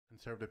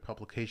conservative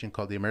publication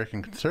called the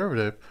American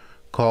Conservative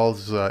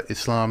calls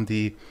Islam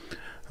the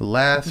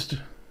last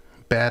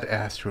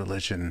badass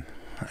religion,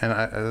 and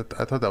I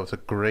thought that was a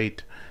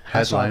great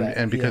headline,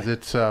 and because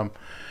it's a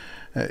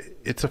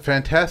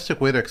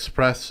fantastic way to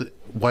express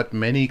what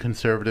many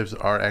conservatives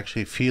are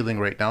actually feeling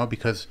right now,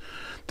 because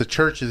the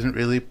church isn't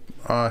really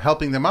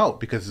helping them out,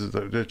 because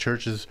the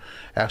church is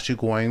actually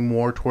going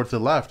more towards the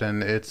left,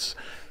 and it's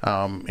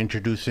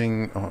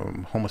introducing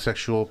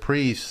homosexual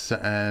priests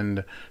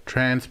and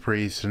trans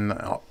priests and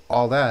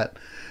all that,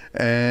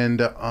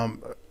 and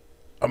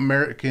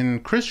American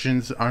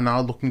Christians are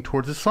now looking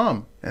towards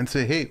Islam and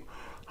say, hey,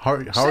 how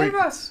are you?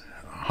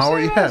 How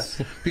are you?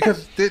 Yes,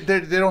 because they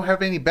don't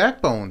have any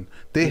backbone.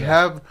 They've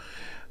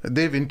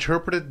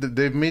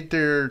made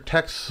their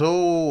text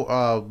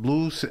so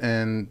loose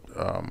and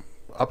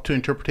up to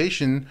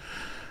interpretation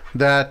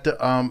that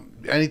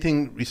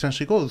anything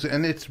essentially goes,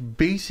 and it's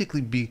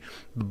basically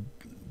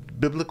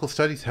biblical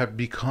studies have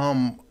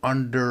become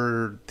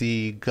under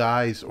the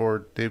guise,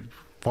 or they've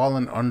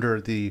fallen under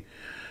the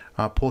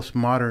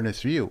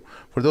postmodernist view.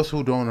 For those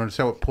who don't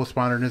understand what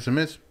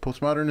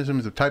postmodernism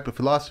is a type of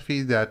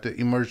philosophy that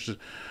emerged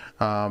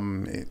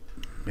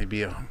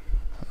maybe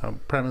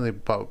primarily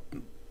about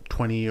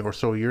 20 or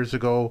so years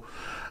ago,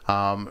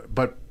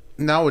 but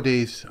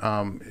nowadays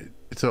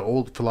it's an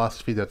old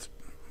philosophy that's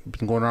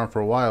been going on for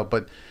a while,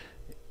 but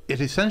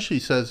it essentially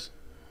says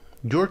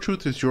your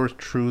truth is your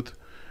truth,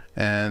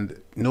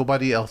 and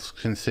nobody else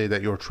can say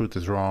that your truth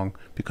is wrong,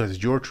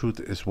 because your truth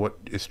is what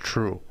is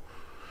true.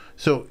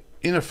 So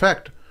in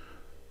effect,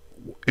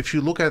 if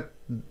you look at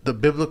the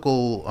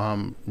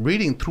biblical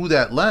reading through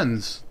that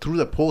lens, through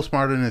the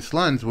postmodernist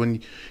lens,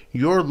 when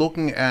you're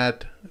looking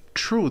at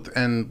truth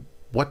and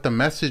what the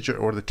message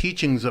or the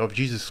teachings of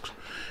Jesus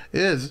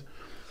is,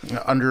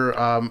 under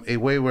a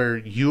way where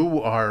you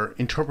are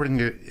interpreting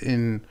it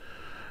in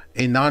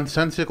a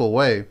nonsensical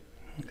way,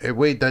 a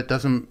way that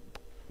doesn't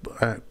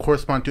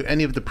correspond to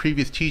any of the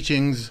previous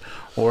teachings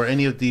or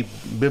any of the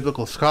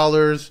biblical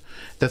scholars,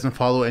 doesn't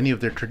follow any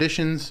of their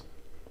traditions,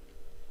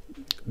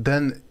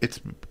 then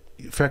it's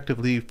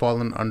effectively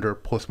fallen under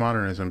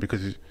postmodernism,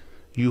 because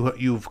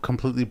you've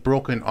completely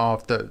broken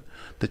off the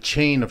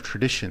chain of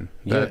tradition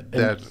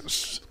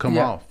that's come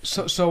off.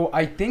 So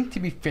I think, to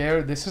be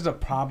fair, this is a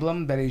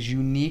problem that is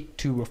unique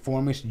to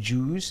reformist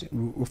Jews,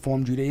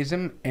 Reform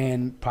Judaism,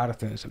 and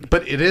Protestantism.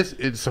 But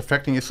it's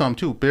affecting Islam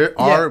too. There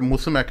are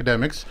Muslim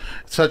academics,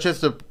 such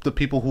as the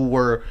people who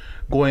were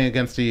going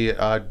against the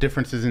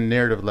differences in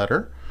narrative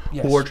letter,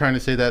 who are trying to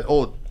say that,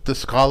 the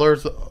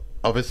scholars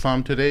of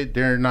Islam today,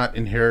 they're not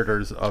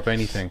inheritors of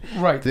anything.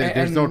 Right.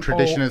 There's no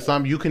tradition in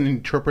Islam. You can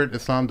interpret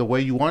Islam the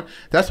way you want.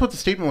 That's what the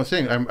statement was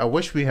saying. I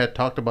wish we had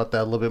talked about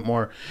that a little bit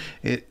more.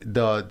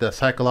 The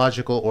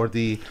psychological or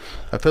the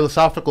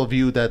philosophical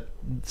view that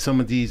some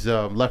of these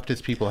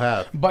leftist people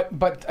have.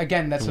 But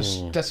again, that's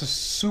a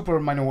super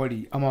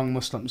minority among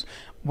Muslims.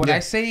 When I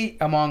say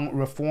among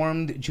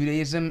Reformed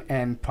Judaism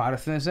and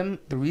Protestantism,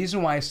 the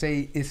reason why I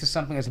say this is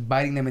something that's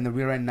biting them in the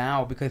rear end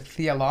now, because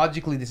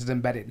theologically this is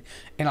embedded,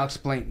 and I'll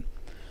explain.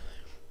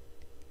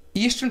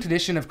 Eastern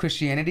tradition of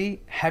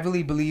Christianity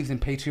heavily believes in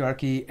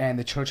patriarchy and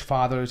the church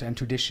fathers and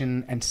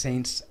tradition and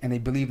saints, and they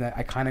believe in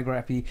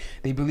iconography.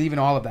 They believe in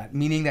all of that,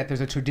 meaning that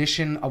there's a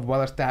tradition of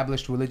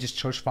well-established religious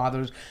church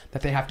fathers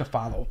that they have to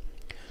follow.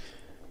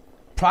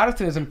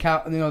 Protestantism,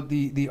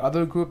 the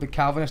other group, the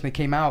Calvinists, they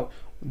came out,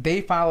 they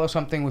follow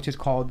something which is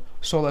called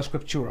sola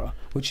scriptura,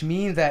 which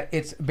means that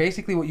it's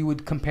basically what you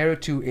would compare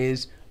it to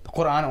is the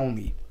Quran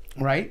only,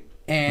 right?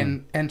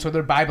 And so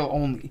they're Bible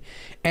only.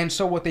 And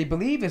so what they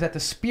believe is that the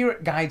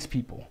Spirit guides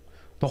people.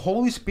 The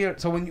Holy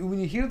Spirit. So when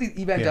you hear the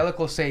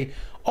evangelicals say,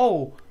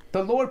 oh,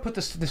 the Lord put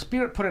the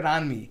Spirit put it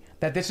on me,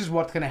 that this is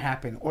what's going to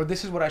happen, or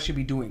this is what I should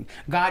be doing.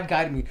 God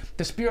guided me.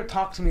 The Spirit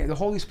talked to me. The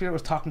Holy Spirit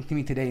was talking to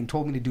me today and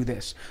told me to do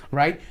this,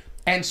 right?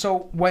 And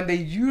so when they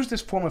use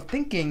this form of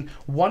thinking,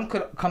 one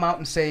could come out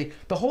and say,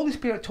 the Holy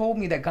Spirit told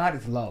me that God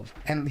is love,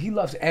 and He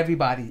loves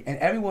everybody, and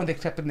everyone's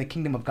accepted in the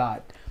kingdom of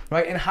God.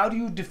 Right? And how do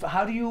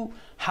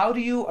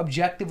you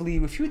objectively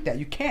refute that?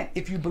 You can't.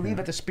 If you believe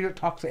that the Spirit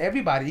talks to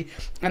everybody,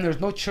 and there's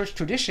no church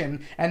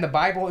tradition, and the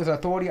Bible is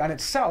authority on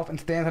itself and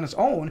stands on its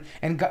own,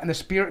 and the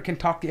Spirit can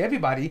talk to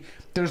everybody,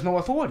 there's no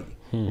authority.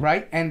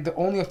 Right? And the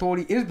only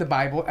authority is the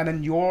Bible, and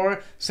then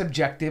your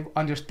subjective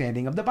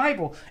understanding of the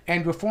Bible.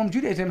 And Reformed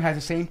Judaism has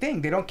the same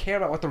thing. They don't care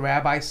about what the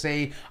rabbis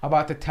say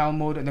about the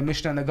Talmud and the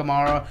Mishnah and the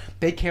Gemara.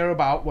 They care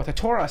about what the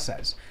Torah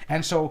says.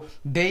 And so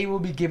they will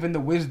be given the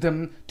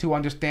wisdom to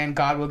understand.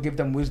 God will give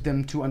them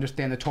wisdom to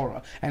understand the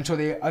Torah. And so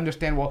they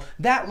understand, well,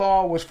 that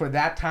law was for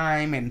that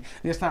time, and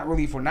it's not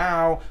really for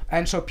now.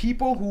 And so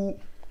people who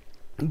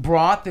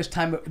brought this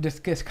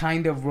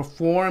kind of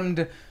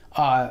reformed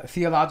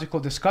theological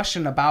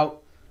discussion about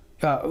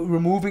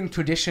removing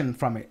tradition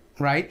from it,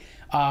 right?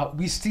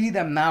 We see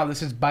them now,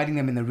 this is biting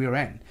them in the rear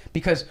end,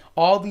 because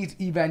all these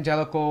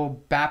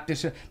evangelical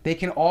Baptists, they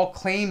can all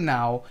claim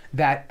now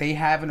that they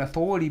have an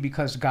authority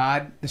because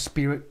God, the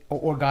Spirit,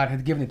 or God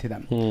has given it to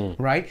them,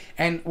 right?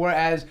 And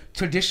whereas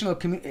traditional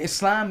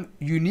Islam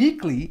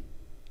uniquely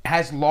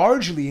has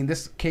largely, in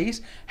this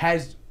case,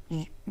 has,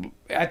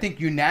 I think,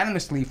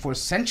 unanimously for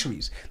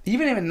centuries,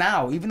 even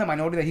now, even the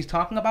minority that he's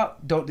talking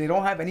about, they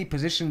don't have any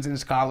positions in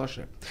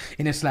scholarship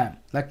in Islam.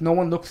 Like, no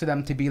one looks to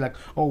them to be like,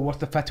 oh, what's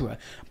the fatwa?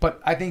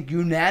 But I think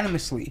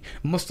unanimously,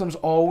 Muslims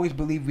always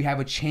believe we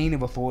have a chain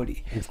of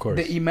authority. Of course.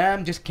 The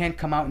Imam just can't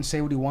come out and say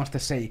what he wants to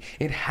say.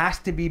 It has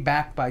to be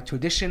backed by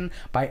tradition,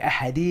 by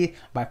ahadith,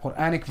 by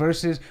Quranic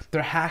verses.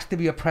 There has to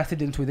be a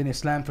precedent within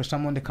Islam for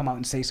someone to come out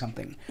and say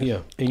something.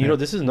 Yeah. And you know,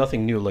 this is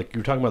nothing new. Like,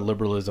 you're talking about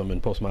liberalism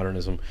and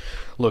postmodernism.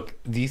 Look,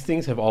 these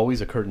things have always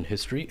occurred in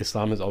history.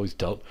 Islam has always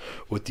dealt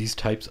with these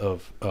types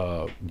of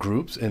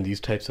groups and these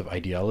types of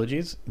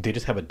ideologies. They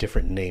just have a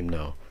different name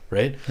now,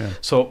 right? Yeah.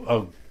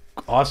 So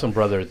awesome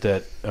brother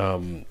that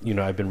you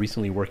know, I've been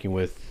recently working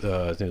with,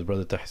 his name is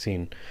Brother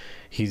Tahsin.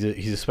 He's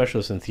a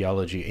specialist in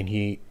theology, and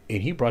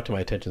he brought to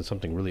my attention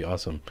something really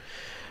awesome.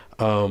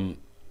 Some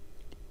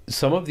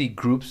of the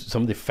groups,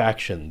 some of the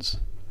factions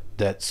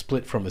that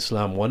split from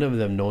Islam, one of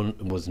them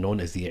was known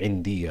as the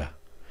Indiyah.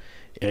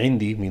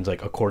 Indi means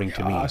like according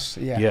to me.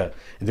 Yeah.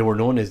 And they were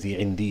known as the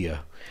Indiyah.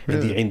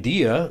 Really? And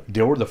the Indiyah,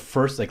 they were the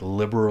first like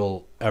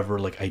liberal ever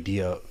like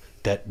idea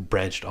that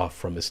branched off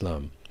from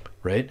Islam,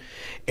 right?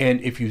 And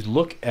if you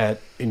look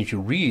at and if you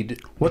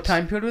read, what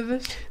time period was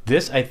this?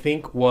 This I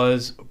think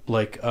was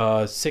like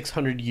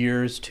 600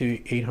 years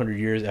to 800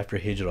 years after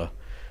Hijrah,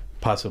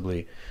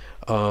 possibly,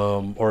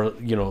 or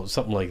you know,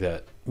 something like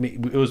that.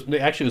 It was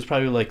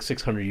probably like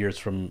 600 years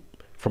from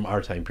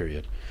our time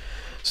period.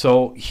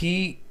 So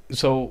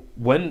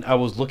when I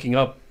was looking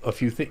up a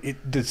few things,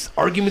 the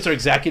arguments are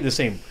exactly the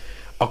same.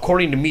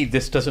 According to me,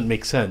 this doesn't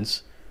make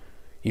sense,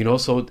 you know.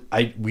 So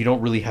we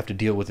don't really have to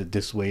deal with it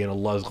this way. And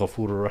Allah is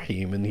Ghafur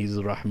Rahim, and He's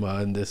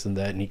Rahman, and this and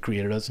that, and He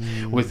created us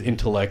with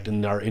intellect,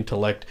 and our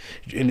intellect,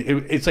 and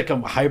it's like a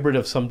hybrid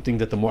of something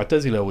that the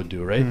Mu'tazila would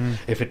do, right?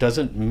 If it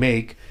doesn't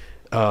make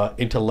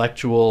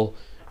intellectual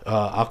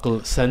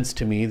aql sense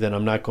to me, then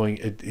I'm not going.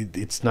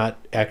 It's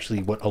not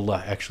actually what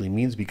Allah actually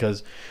means,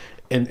 because.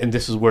 And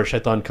this is where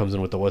shaitan comes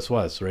in with the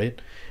waswas,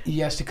 right?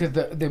 Yes, because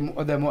the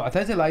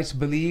Mu'tazilites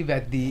believe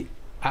that the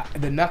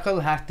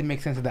naql has to make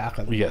sense of the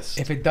aql. Yes.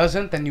 If it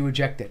doesn't, then you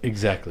reject it.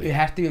 Exactly. It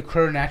has to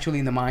occur naturally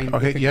in the mind.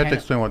 Okay, you have to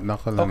explain what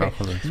naql and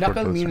naql is.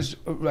 Naql means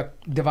like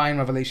divine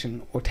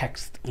revelation or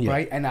text,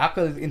 right? And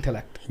aql is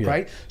intellect,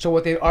 right? So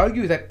what they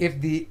argue is that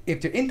if the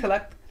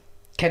intellect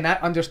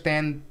cannot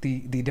understand the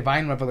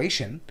divine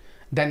revelation,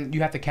 then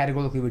you have to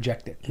categorically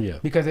reject it. Yeah.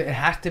 Because it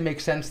has to make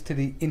sense to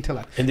the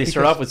intellect. And they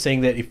start off with saying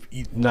that if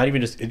you, not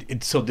even just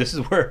so this is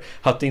where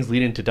how things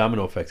lead into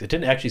domino effects. It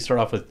didn't actually start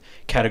off with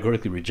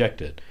categorically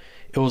reject it.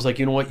 It was like,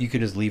 you know what, you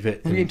could just leave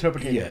it.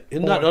 Reinterpret it. Yeah.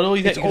 And not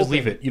only that, you can just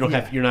leave it. You don't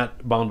have, you're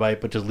not bound by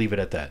it, but just leave it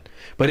at that.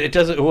 But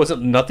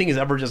nothing is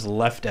ever just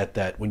left at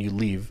that when you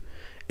leave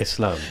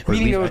Islam.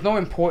 Meaning there was no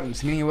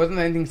importance. Meaning it wasn't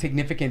anything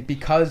significant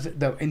because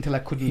the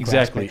intellect couldn't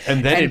exactly grasp it.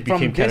 And then it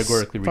became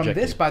categorically rejected.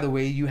 From this, by the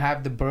way, you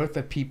have the birth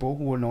of people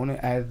who were known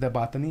as the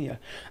Batiniyah.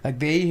 Like,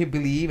 they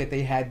believe that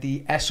they had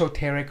the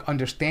esoteric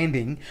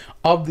understanding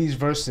of these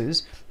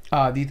verses.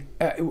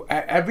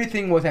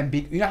 Everything was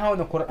ambiguous. You know how in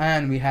the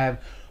Quran we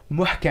have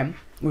muhkam,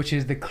 which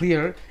is the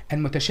clear,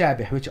 and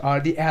mutashabih, which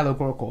are the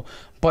allegorical.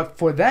 But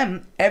for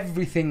them,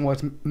 everything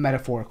was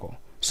metaphorical.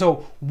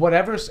 So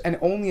whatever's, and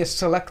only a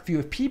select few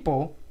of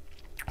people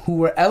who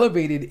were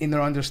elevated in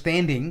their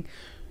understanding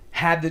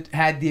had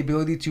the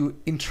ability to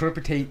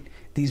interpretate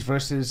these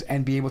verses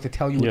and be able to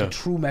tell you what the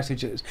true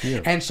message is.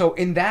 And so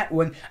in that,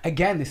 when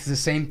again, this is the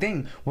same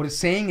thing. What it's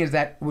saying is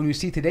that when we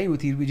see today,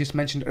 we just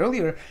mentioned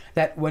earlier,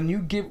 that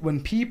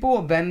when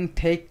people then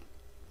take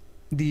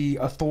the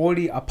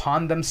authority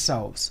upon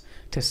themselves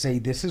to say,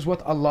 this is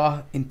what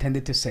Allah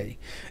intended to say,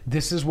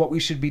 this is what we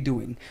should be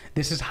doing,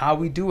 this is how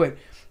we do it,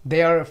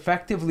 they are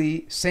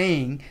effectively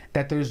saying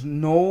that there's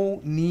no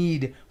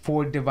need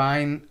for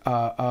divine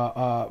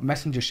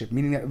messengership,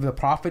 meaning that the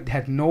Prophet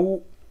had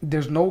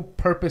there's no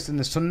purpose in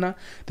the Sunnah,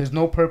 there's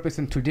no purpose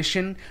in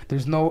tradition,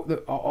 there's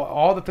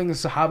all the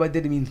things the Sahaba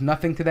did, it means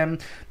nothing to them.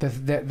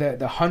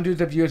 The hundreds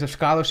of years of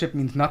scholarship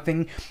means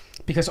nothing,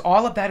 because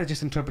all of that is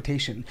just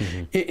interpretation.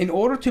 In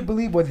order to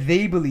believe what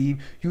they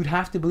believe, you'd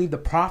have to believe the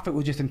Prophet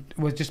was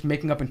just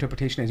making up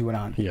interpretation as he went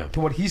on to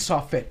what he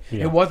saw fit.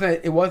 It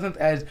wasn't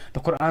as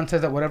the Quran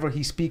says that whatever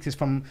he speaks is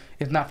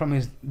not from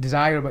his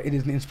desire, but it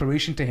is an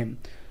inspiration to him.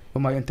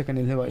 Right?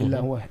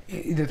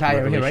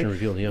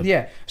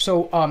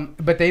 So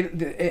but they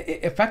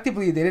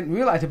effectively they didn't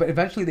realize it, but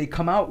eventually they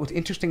come out. What's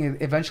interesting is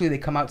eventually they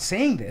come out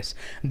saying this,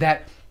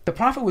 that the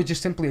Prophet was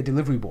just simply a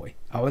delivery boy,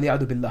 and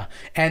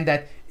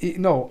that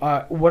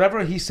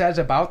whatever he says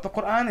about the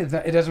Quran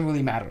it doesn't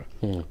really matter,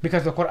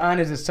 because the Quran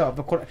is itself.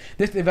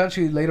 This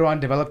eventually later on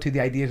developed to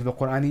the ideas of the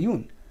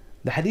Quraniyun,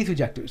 the Hadith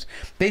rejectors.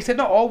 They said,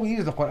 no, all we need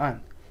is the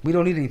Quran. We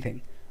don't need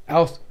anything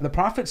else. The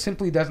Prophet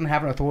simply doesn't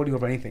have an authority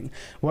over anything.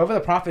 Whatever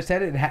the Prophet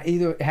said, it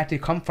had to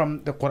come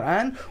from the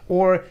Quran,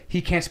 or he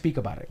can't speak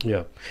about it.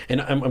 Yeah, and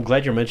I'm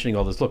glad you're mentioning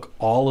all this. Look,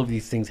 all of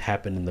these things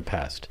happened in the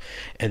past,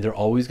 and they're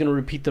always going to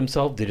repeat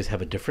themselves. They just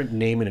have a different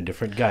name and a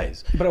different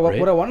guise. But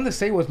what I wanted to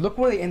say was, look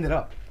where they ended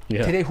up.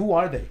 Yeah. Today, who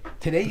are they?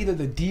 Today, either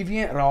the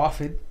deviant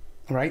Rawafid,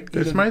 right?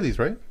 Ismailis,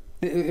 right?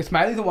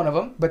 Ismailis are one of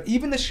them, but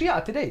even the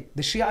Shia today,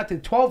 the Shia to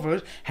 12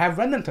 verse have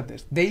remnants of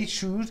this. They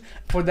choose,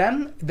 for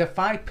them, the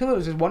 5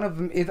 pillars is one of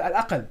them is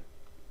al-aql,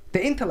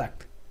 the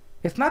intellect.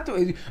 It's not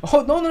the,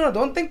 oh no,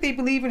 don't think they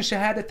believe in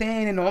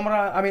shahadatain and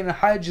umrah, I mean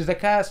hajj,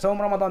 zakat, sawm,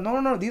 ramadan.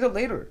 No, these are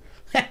later.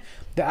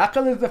 The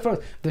aql is the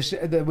first.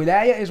 The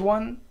wilaya is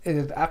one. It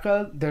is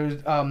aql.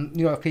 There's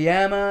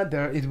qiyamah.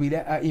 There is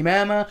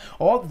imama.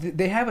 All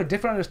they have a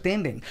different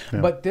understanding.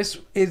 Yeah. But this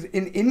is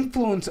an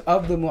influence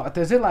of the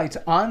Mu'tazilites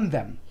on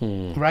them,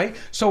 right?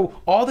 So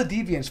all the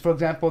deviants, for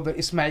example, the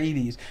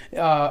Ismailis,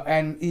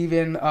 and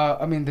even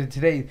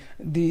today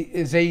the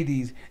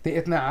Zaydis, the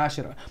Ithna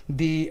Ashara,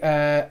 the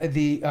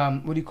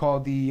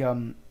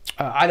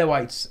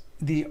Alawites.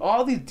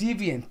 All these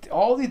deviant,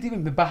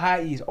 the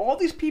Baha'is, all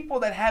these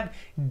people that have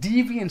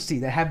deviancy,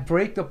 that have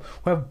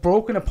who have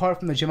broken apart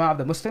from the Jama'ah of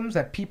the Muslims,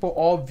 that people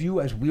all view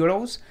as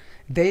weirdos,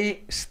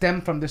 they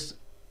stem from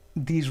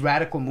these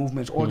radical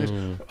movements, or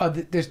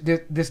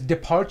this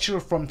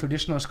departure from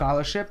traditional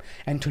scholarship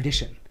and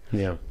tradition.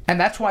 Yeah. And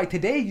that's why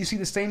today you see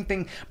the same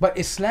thing. But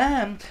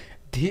Islam,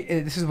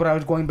 this is what I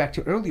was going back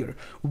to earlier.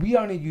 We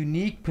are in a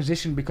unique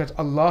position because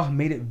Allah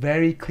made it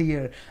very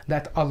clear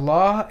that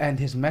Allah and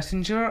His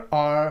Messenger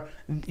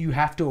you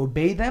have to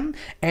obey them,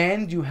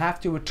 and you have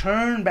to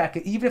return back.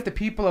 Even if the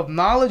people of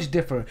knowledge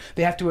differ,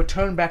 they have to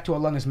return back to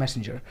Allah and His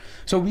Messenger.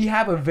 So we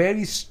have a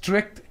very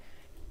strict,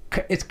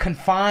 it's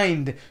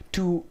confined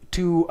to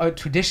a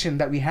tradition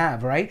that we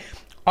have, right?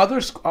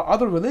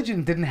 Other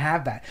religions didn't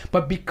have that.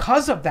 But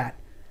because of that,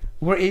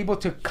 we're able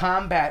to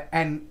combat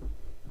and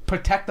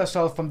protect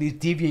ourselves from these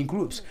deviant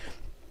groups.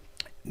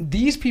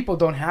 These people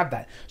don't have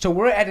that. So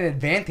we're at an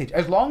advantage.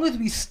 As long as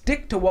we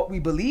stick to what we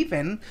believe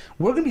in,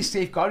 we're going to be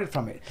safeguarded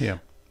from it. Yeah.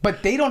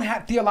 But they don't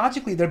have,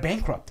 theologically, they're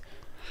bankrupt.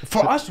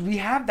 For us, we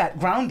have that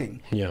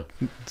grounding. Yeah.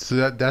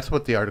 So that's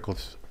what the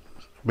article's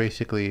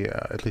basically,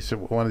 at least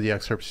one of the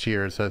excerpts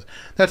here says.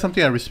 That's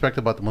something I respect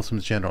about the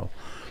Muslims in general.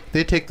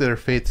 They take their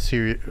faith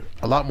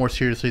a lot more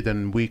seriously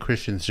than we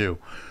Christians do.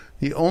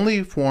 The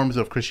only forms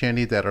of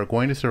Christianity that are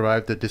going to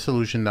survive the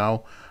disillusion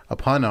now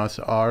upon us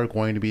are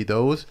going to be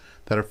those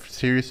that are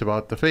serious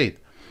about the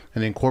faith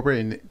and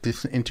incorporate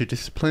this into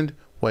disciplined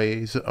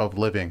ways of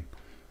living.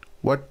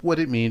 What would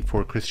it mean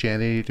for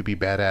Christianity to be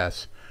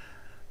badass?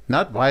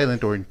 Not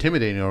violent or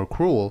intimidating or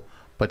cruel,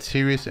 but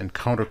serious and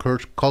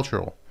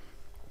countercultural.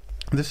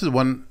 This is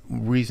one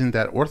reason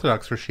that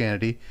Orthodox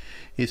Christianity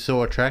is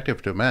so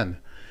attractive to men.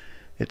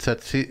 It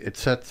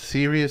sets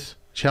serious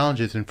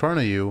challenges in front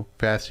of you,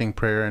 fasting,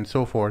 prayer, and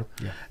so forth,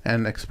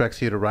 and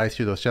expects you to rise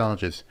to those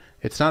challenges.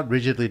 It's not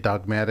rigidly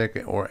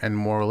dogmatic and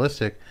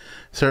moralistic,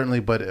 certainly,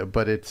 but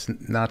it's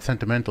not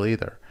sentimental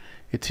either.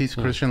 It sees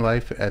Christian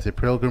life as a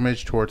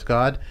pilgrimage towards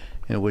God,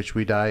 in which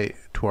we die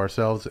to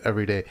ourselves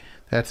every day.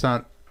 That's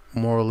not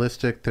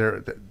moralistic.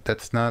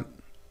 That's not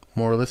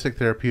moralistic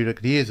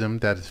therapeutic deism.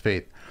 That is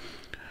faith.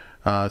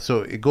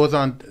 So it goes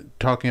on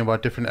talking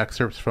about different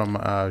excerpts from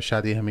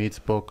Shadi Hamid's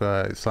book,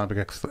 Islamic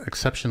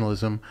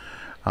Exceptionalism,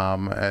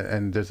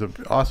 and there's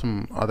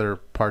awesome other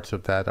parts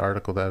of that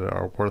article that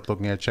are worth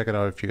looking at. Check it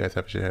out if you guys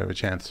have a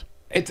chance.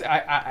 It's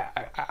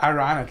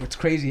ironic. It's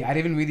crazy. I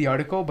didn't even read the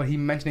article, but he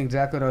mentioned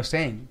exactly what I was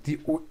saying. The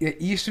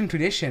Eastern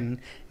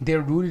tradition,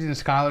 they're rooted in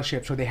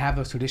scholarship, so they have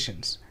those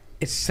traditions.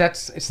 It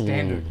sets a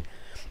standard.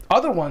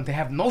 Other ones, they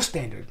have no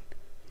standard.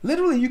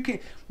 Literally,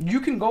 you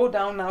can go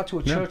down now to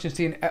a church and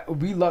see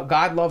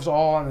God loves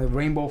all and the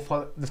rainbow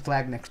the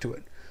flag next to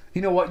it.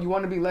 You know what? You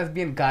want to be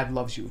lesbian? God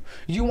loves you.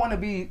 You want to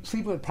be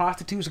sleeping with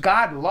prostitutes?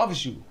 God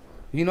loves you.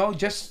 You know,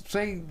 just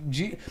say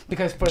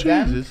because for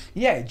them,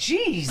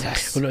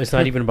 Jesus. Well, no, it's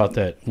not even about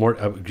that. More,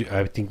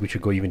 I think we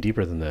should go even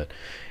deeper than that.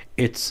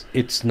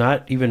 It's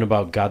not even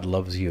about God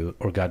loves you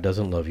or God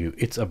doesn't love you.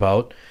 It's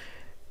about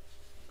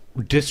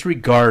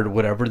disregard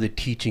whatever the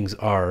teachings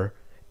are.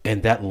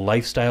 And that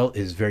lifestyle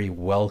is very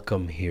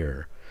welcome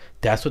here.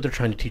 That's what they're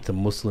trying to teach the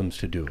Muslims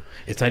to do.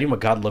 It's not even what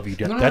God love you.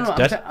 No.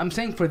 I'm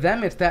saying for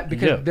them, it's that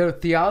because their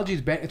theology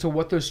is bent. So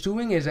what they're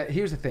doing is that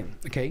here's the thing.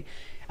 Okay,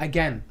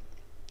 again,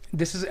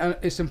 this is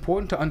it's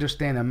important to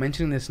understand. I'm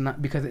mentioning this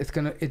not because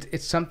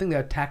it's something they're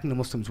attacking the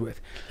Muslims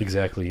with.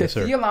 Exactly. The yes,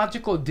 sir.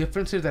 theological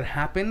differences that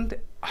happened,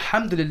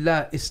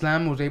 alhamdulillah,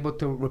 Islam was able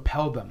to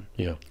repel them.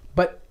 Yeah.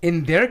 But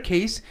in their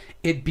case,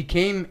 it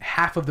became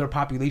half of their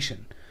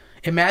population.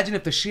 Imagine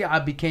if the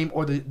Shia became,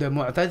 or the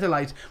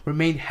Mu'tazilites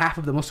remained half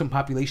of the Muslim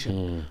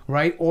population,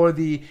 right? Or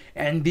the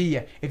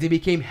Andiya, if they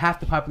became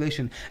half the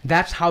population.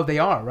 That's how they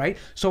are, right?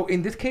 So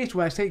in this case,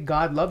 when I say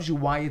God loves you,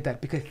 why is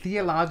that? Because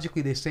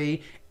theologically they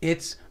say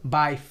it's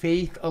by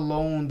faith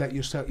alone that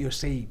you're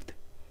saved.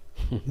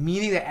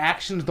 Meaning that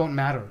actions don't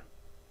matter.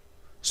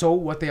 So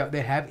what they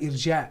have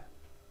irja.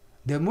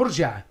 They're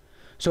murja.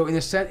 So in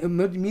a sense,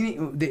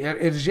 meaning the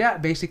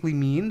irja basically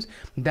means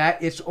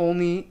that it's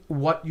only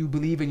what you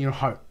believe in your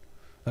heart.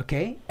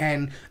 Okay,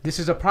 and this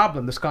is a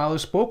problem. The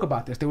scholars spoke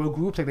about this. There were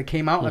groups that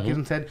came out like this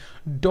and said,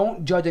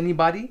 "Don't judge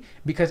anybody,"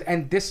 because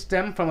and this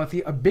stemmed from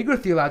a bigger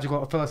theological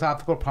or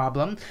philosophical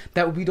problem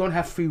that we don't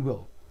have free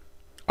will.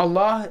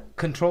 Allah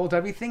controls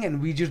everything,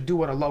 and we just do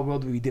what Allah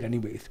willed we did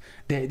anyways.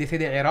 They say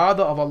the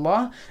irada of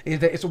Allah is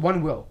that it's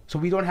one will. So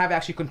we don't have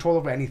actually control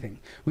over anything.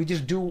 We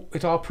just do,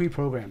 it's all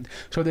pre-programmed.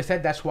 So they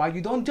said that's why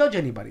you don't judge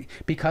anybody.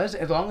 Because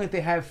as long as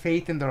they have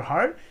faith in their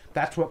heart,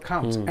 that's what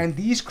counts. And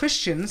these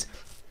Christians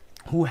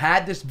who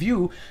had this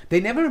view,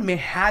 they never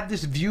had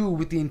this view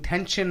with the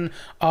intention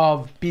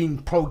of being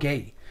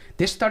pro-gay.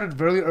 This started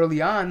very early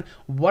on.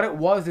 What it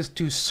was is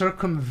to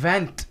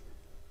circumvent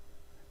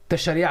the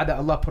sharia that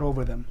Allah put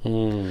over them.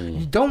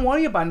 Don't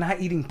worry about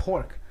not eating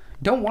pork.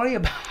 Don't worry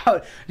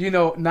about,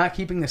 not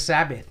keeping the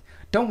Sabbath.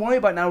 Don't worry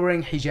about not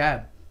wearing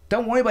hijab.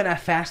 Don't worry about not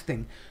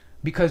fasting.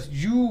 Because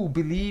you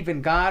believe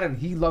in God and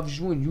He loves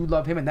you and you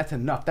love Him, and that's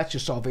enough. That's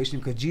your salvation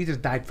because Jesus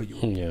died for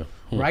you.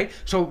 Right?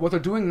 So what they're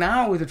doing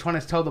now is they're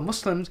trying to tell the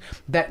Muslims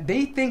that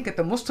they think that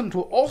the Muslims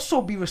will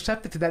also be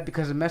receptive to that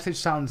because the message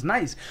sounds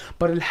nice.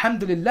 But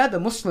alhamdulillah, the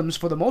Muslims,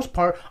 for the most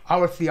part,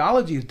 our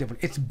theology is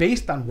different. It's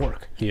based on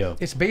work.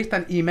 It's based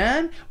on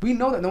iman. We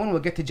know that no one will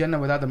get to Jannah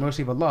without the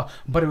mercy of Allah,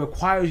 but it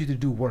requires you to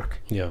do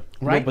work.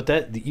 Right? No,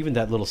 but even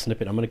that little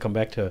snippet, I'm going to come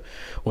back to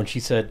when she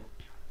said,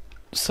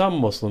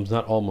 some Muslims,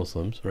 not all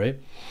Muslims, right?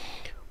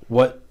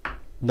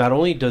 Not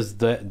only does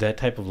that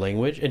type of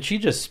language, and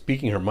she's just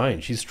speaking her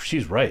mind.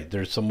 She's right.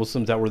 There's some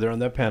Muslims that were there on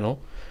that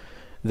panel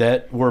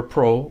that were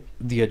pro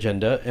the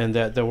agenda and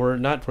that were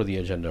not for the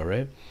agenda,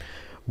 right?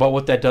 But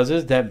what that does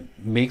is that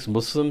makes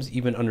Muslims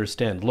even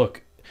understand.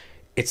 Look,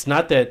 it's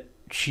not that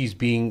she's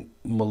being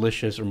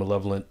malicious or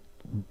malevolent.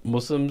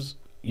 Muslims,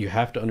 you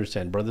have to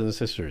understand, brothers and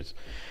sisters.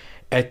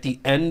 At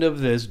the end of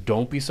this,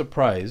 don't be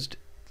surprised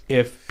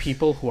if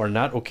people who are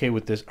not okay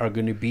with this are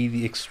going to be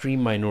the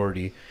extreme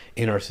minority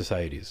in our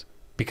societies,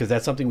 because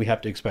that's something we have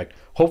to expect.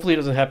 Hopefully it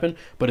doesn't happen,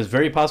 but it's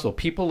very possible.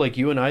 People like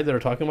you and I that are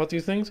talking about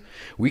these things,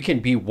 we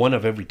can be one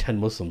of every 10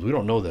 Muslims. We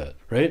don't know that,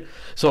 right?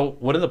 So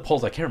one of the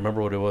polls, I can't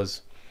remember what it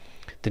was.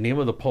 The name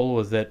of the poll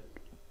was that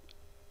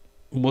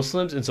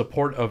Muslims in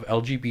support of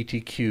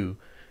LGBTQ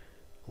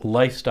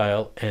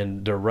lifestyle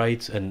and their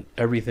rights and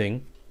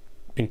everything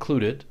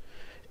included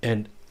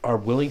and are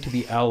willing to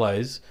be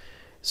allies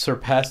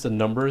surpass the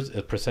numbers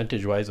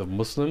percentage-wise of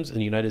Muslims in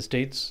the United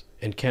States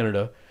and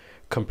Canada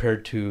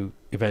compared to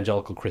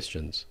evangelical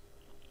Christians,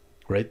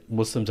 right?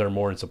 Muslims are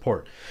more in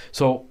support.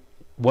 So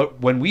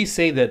when we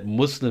say that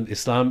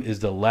Islam is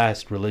the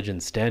last religion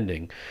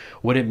standing,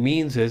 what it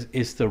means is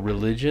it's the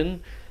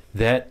religion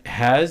that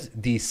has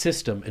the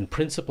system and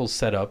principles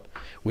set up,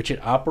 which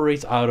it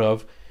operates out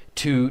of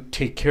to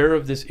take care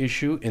of this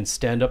issue and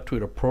stand up to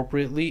it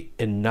appropriately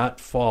and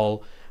not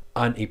fall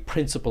on a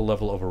principle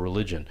level of a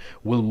religion.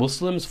 Will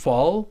Muslims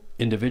fall?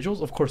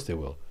 Individuals? Of course they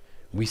will.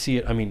 We see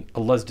it. I mean,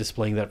 Allah's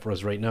displaying that for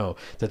us right now,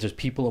 that there's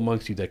people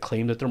amongst you that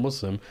claim that they're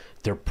Muslim.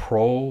 They're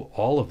pro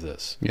all of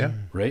this.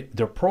 Right?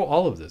 They're pro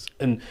all of this.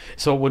 And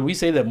so when we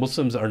say that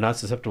Muslims are not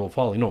susceptible to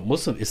falling, no,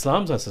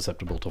 Islam's not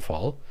susceptible to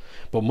fall,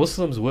 but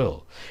Muslims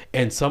will.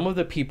 And some of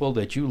the people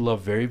that you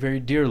love very, very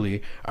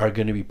dearly are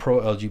going to be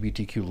pro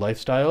LGBTQ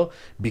lifestyle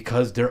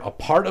because they're a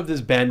part of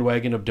this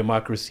bandwagon of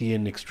democracy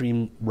and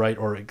extreme right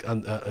or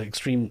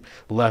extreme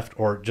left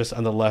or just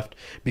on the left,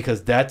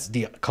 because that's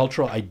the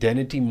cultural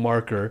identity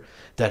marker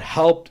that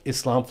helped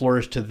Islam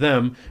flourish to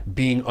them,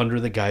 being under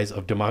the guise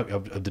of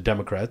the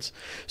Democrats.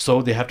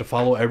 So they have to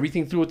follow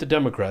everything through with the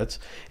Democrats,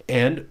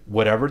 and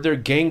whatever their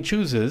gang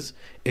chooses,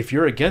 if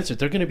you're against it,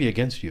 they're going to be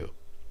against you.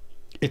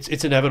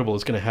 It's inevitable.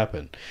 It's going to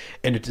happen.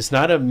 And it's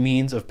not a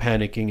means of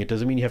panicking. It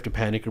doesn't mean you have to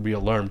panic or be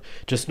alarmed.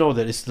 Just know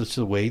that it's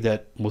the way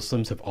that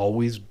Muslims have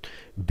always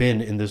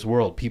been in this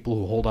world, people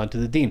who hold on to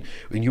the deen.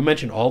 When you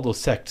mentioned all those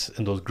sects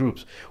and those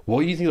groups,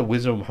 what do you think the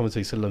wisdom of Muhammad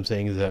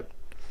saying is that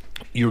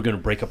you're going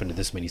to break up into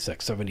this many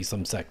sects, 70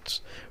 some sects,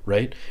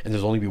 right? And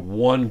there's only be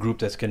one group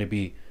that's going to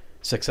be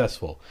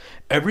successful.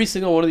 Every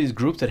single one of these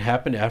groups that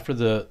happened after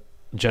the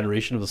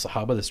generation of the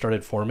Sahaba that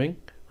started forming,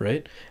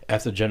 right?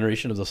 After the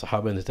generation of the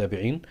Sahaba and the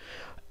Tabi'een,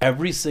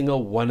 every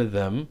single one of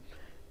them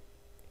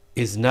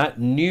is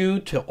not new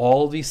to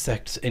all these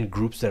sects and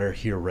groups that are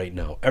here right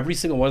now. Every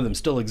single one of them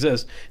still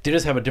exists. They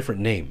just have a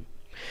different name.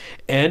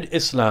 And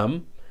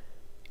Islam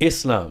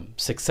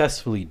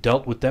successfully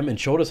dealt with them and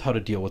showed us how to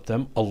deal with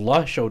them.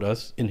 Allah showed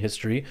us in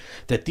history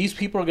that these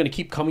people are going to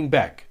keep coming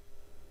back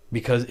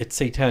because it's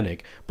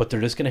satanic, but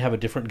they're just going to have a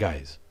different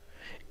guise.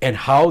 And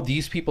how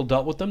these people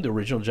dealt with them, the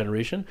original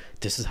generation,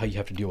 this is how you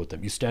have to deal with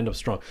them. You stand up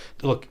strong.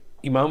 Look,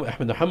 Imam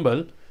Ahmad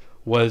Hanbal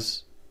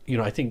was,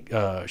 I think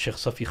Shaykh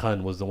Safi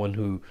Khan was the one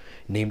who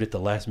named it the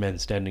last man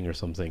standing or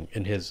something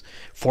in his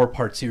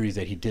 4-part series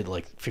that he did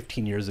like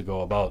 15 years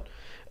ago about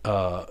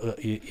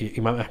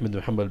Imam Ahmad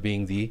Hanbal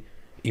being the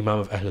Imam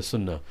of Ahl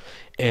Sunnah.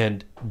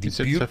 And the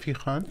Safi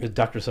Khan?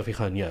 Dr. Safi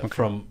Khan, yeah, okay.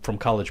 from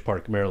College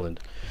Park,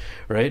 Maryland,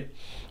 right?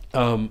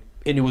 And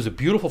it was a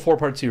beautiful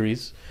 4-part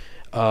series.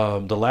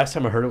 The last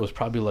time I heard it was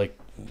probably like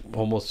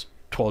almost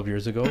 12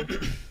 years ago,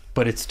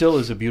 but it still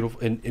is a beautiful,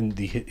 in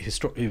the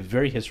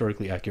very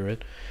historically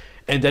accurate.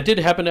 And that did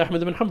happen to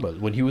Ahmad ibn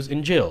Hanbal when he was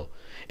in jail.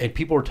 And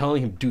people were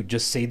telling him, dude,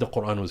 just say the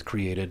Quran was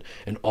created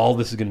and all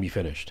this is going to be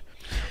finished.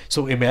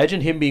 So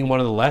imagine him being one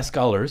of the last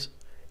scholars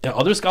And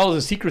other scholars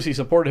in secrecy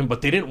supported him,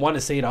 but they didn't want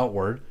to say it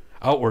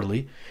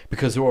outwardly,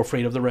 because they were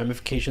afraid of the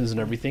ramifications and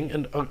everything.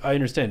 And I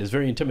understand, it's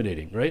very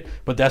intimidating, right?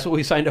 But that's what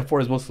we signed up for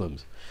as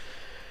Muslims.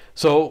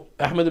 So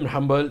Ahmad ibn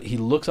Hanbal, he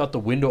looks out the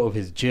window of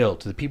his jail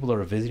to the people that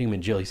are visiting him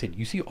in jail. He said,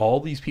 you see all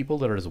these people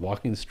that are just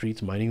walking the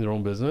streets, minding their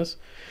own business?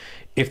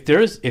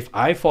 If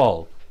I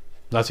fall,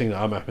 not saying that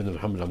I'm Ahmad ibn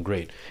Hanbal, I'm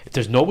great. If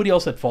there's nobody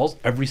else that falls,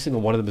 every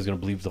single one of them is going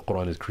to believe the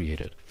Quran is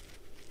created.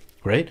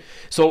 Right?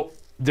 So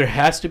there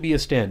has to be a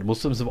stand.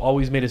 Muslims have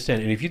always made a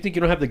stand. And if you think you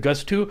don't have the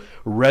guts to,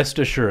 rest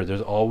assured,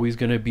 there's always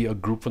going to be a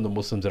group from the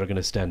Muslims that are going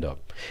to stand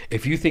up.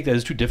 If you think that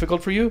is too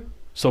difficult for you,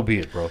 so be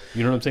it, bro.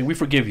 You know what I'm saying? We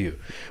forgive you.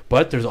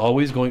 But there's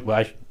always going...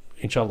 Well,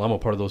 inshallah, I'm a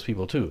part of those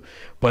people too.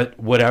 But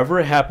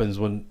whatever happens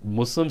when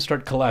Muslims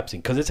start collapsing,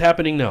 because it's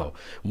happening now.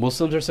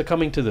 Muslims are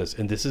succumbing to this,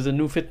 and this is a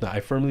new fitna. I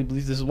firmly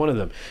believe this is one of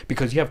them,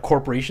 because you have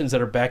corporations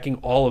that are backing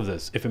all of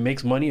this. If it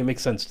makes money, it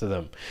makes sense to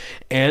them.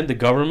 And the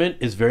government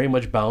is very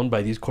much bound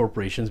by these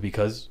corporations,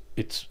 because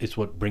it's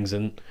what brings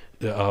in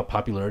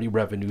popularity,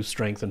 revenue,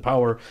 strength, and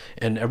power,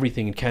 and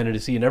everything, and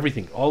candidacy, and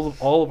everything.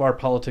 All of our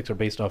politics are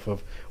based off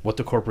of what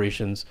the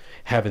corporations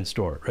have in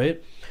store,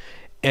 right?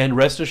 And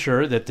rest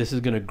assured that this is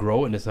going to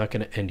grow, and it's not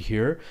going to end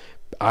here.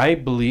 I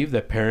believe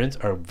that parents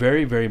are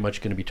very, very much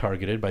going to be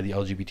targeted by the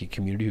LGBT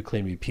community who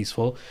claim to be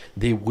peaceful.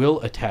 They will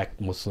attack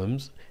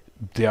Muslims.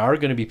 There are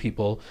going to be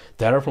people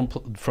that are from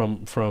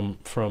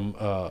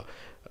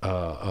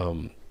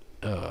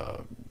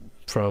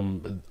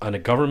on a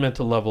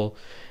governmental level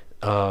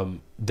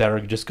that are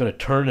just going to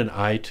turn an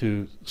eye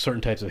to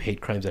certain types of hate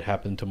crimes that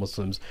happen to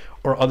Muslims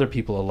or other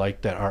people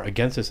alike that are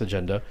against this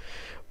agenda.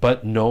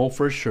 But know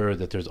for sure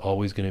that there's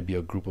always going to be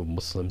a group of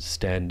Muslims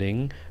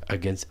standing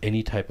against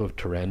any type of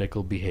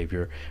tyrannical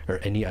behavior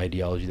or any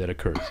ideology that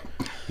occurs.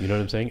 You know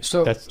what I'm saying?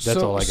 So that's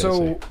all I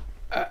gotta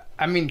say.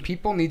 I mean,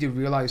 people need to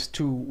realize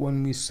too,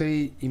 when we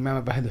say Imam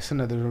Abu Ahl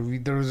Sunnah,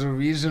 there's a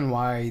reason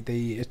why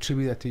they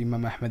attribute that to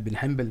Imam Ahmad bin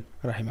Hanbal,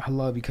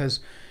 rahimahullah, because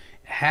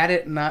had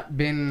it not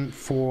been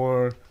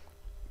for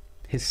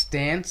his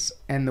stance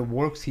and the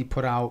works he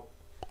put out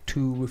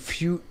to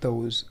refute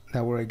those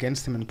that were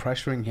against him and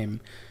pressuring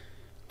him,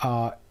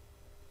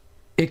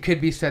 it could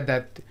be said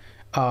that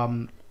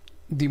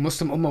the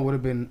Muslim Ummah would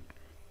have been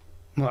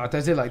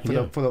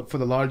Mu'tazila for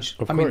the large.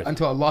 I mean,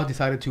 until Allah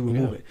decided to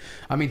remove it.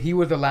 I mean, he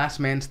was the last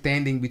man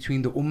standing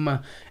between the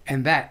Ummah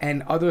and that,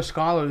 and other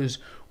scholars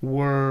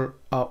were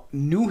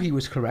knew he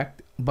was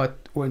correct,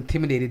 but were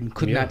intimidated and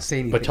could not say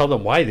anything. But tell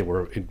them why they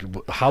were.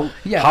 How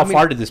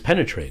far did this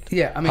penetrate?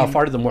 Yeah, I mean, how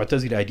far did the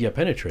Mu'tazila idea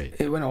penetrate?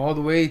 It went all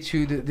the way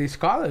to the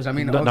scholars. I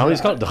mean, not only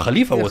scholars, the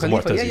Khalifa was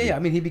Mu'tazili. Yeah. I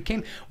mean, he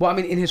became. Well, I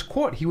mean, in his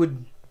court, he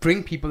would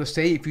bring people to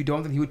say, if you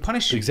don't, then he would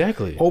punish you.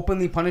 Exactly.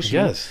 Openly punish you.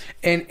 Yes.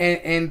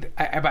 And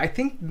I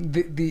think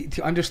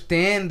to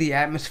understand the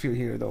atmosphere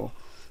here, though,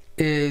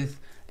 is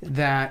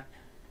that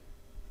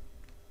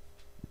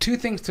two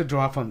things to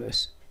draw from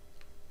this.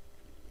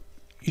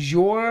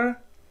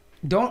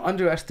 Don't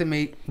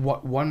underestimate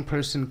what one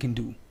person can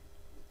do.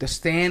 The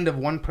stand of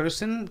one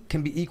person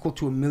can be equal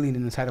to 1,000,000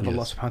 in the sight of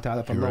Allah subhanahu wa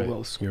ta'ala if Allah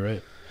wills. You're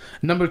right.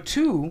 Number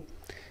two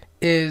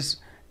is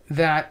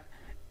that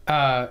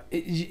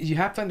you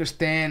have to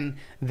understand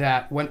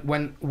that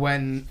when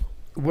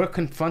we're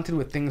confronted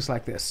with things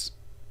like this,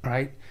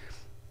 right,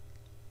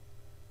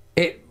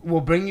 it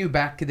will bring you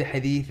back to the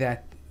hadith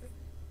that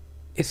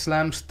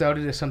Islam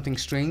started as something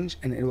strange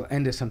and it will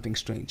end as something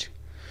strange.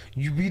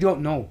 We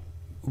don't know.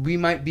 We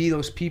might be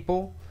those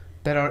people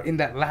that are in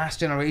that last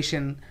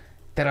generation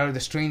that are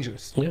the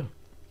strangers. Yeah,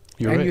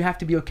 you're right. You have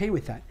to be okay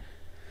with that,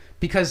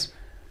 because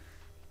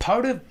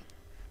part of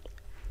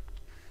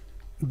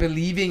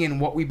believing in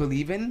what we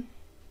believe in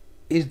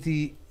is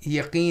the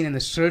yaqeen and the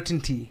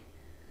certainty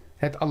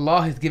that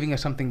Allah is giving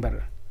us something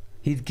better.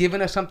 He's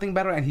given us something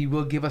better, and He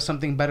will give us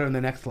something better in the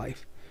next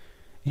life.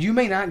 You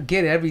may not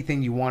get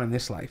everything you want in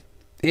this life.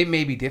 It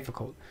may be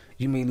difficult.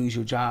 You may lose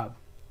your job.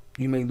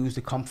 You may lose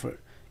the comfort.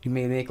 You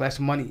may make less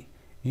money.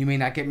 You may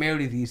not get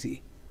married as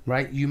easy,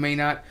 right? You may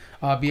not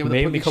be able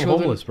to put your children,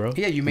 homeless, bro.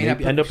 Yeah, you may not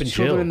end up in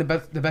jail. In the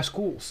best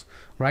schools,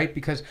 right?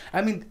 Because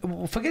I mean,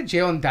 forget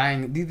jail and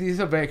dying. These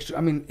are very I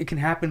mean, it can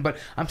happen, but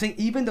I'm saying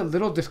even the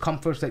little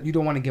discomforts that you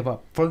don't want to give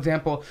up. For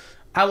example,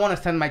 I want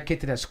to send my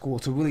kid to that school.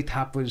 It's a really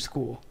top-rated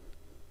school.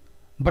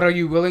 But are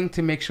you willing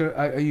to make sure?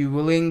 Are you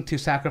willing to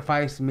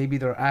sacrifice maybe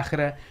their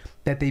akhirah,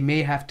 that they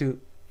may have to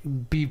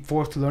be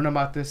forced to learn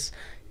about this?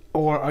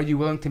 Or are you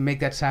willing to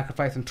make that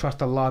sacrifice and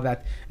trust Allah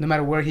that no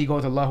matter where he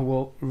goes, Allah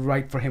will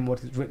write for him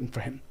what is written for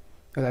him,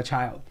 or that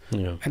child.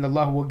 Yeah. And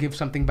Allah will give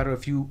something better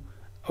if you...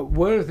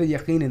 Where is the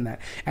yaqeen in that?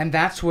 And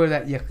that's where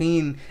that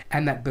yaqeen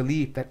and that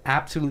belief, that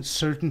absolute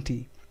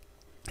certainty,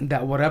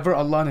 that whatever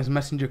Allah and His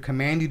Messenger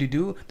command you to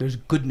do, there's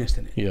goodness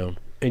in it. Yeah.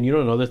 And you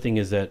know, another thing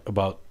is that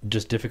about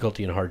just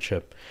difficulty and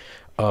hardship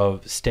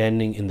of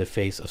standing in the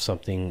face of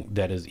something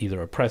that is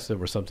either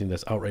oppressive or something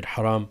that's outright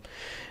haram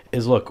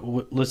is, look,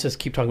 let's just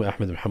keep talking about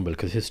Ahmad ibn Hanbal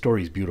because his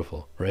story is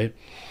beautiful, right?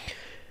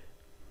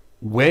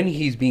 When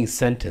he's being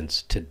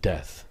sentenced to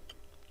death,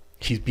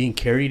 he's being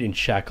carried in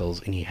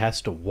shackles and he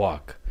has to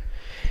walk.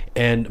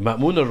 And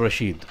Ma'mun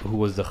al-Rashid, who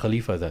was the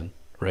Khalifa then,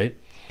 right?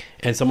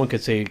 And someone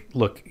could say,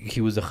 look,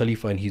 he was a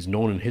Khalifa and he's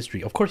known in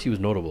history. Of course he was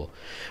notable.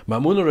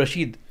 Ma'mun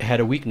al-Rashid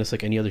had a weakness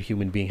like any other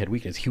human being had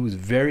weakness. He was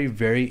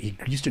he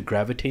used to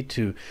gravitate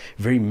to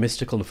very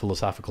mystical and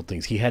philosophical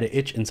things. He had an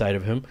itch inside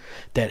of him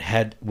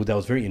that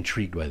was very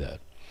intrigued by that.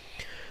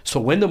 So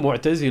when the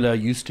Mu'tazila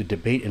used to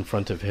debate in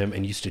front of him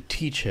and used to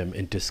teach him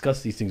and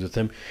discuss these things with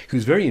him, he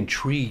was very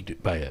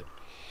intrigued by it.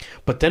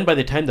 But then by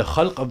the time the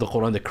khalq of the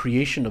Quran, the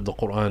creation of the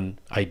Quran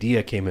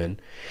idea came in,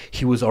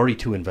 he was already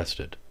too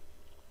invested,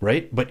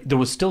 right? But there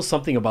was still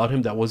something about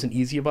him that wasn't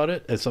easy about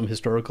it, as some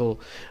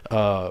historical,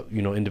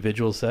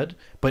 individuals said.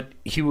 But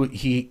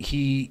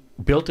he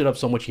built it up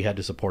so much he had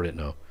to support it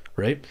now,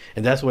 right?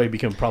 And that's why it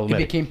became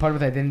problematic. It became part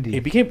of his identity.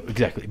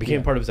 It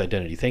became part of his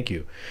identity. Thank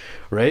you,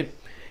 right?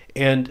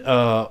 And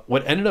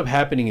what ended up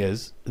happening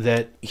is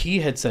that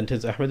he had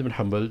sentenced Ahmad ibn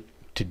Hanbal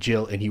to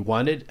jail, and he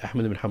wanted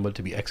Ahmad ibn Hanbal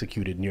to be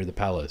executed near the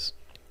palace.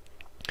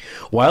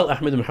 While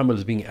Ahmad ibn Hanbal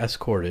is being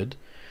escorted,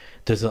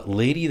 there's a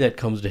lady that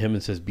comes to him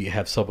and says,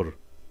 have sabr.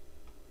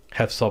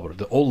 Have sabr.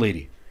 The old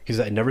lady. He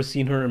says, I've never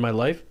seen her in my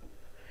life.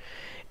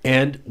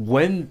 And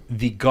when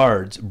the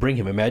guards bring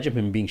him, imagine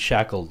him being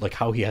shackled, like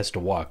how he has to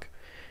walk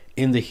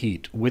in the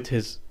heat with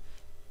his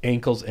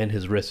ankles and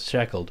his wrists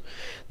shackled.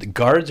 The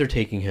guards are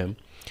taking him,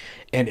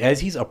 and as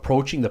he's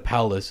approaching the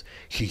palace,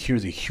 he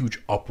hears a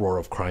huge uproar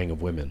of crying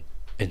of women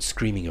and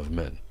screaming of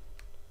men.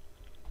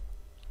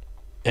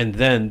 And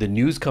then the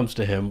news comes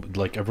to him,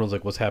 like everyone's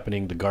like, what's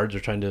happening? The guards are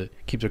trying to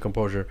keep their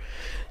composure.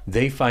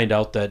 They find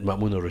out that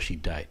Ma'mun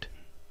al-Rashid died,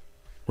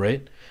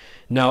 right?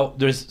 Now,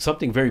 there's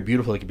something very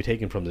beautiful that can be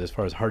taken from this as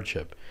far as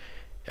hardship.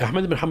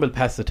 Ahmad ibn Hanbal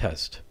passed the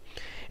test,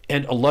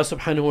 and Allah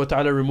subhanahu wa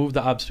ta'ala removed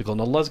the obstacle,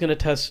 and Allah's going to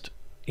test,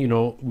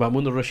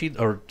 Ma'mun al-Rashid,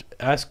 or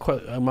ask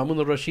Ma'mun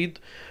al-Rashid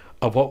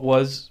of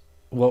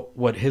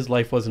what his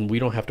life was, and we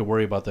don't have to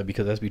worry about that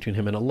because that's between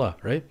him and Allah,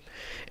 right?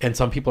 And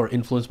some people are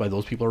influenced by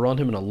those people around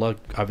him, and Allah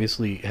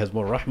obviously has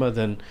more rahmah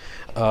than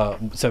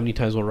 70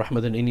 times more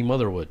rahmah than any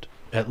mother would,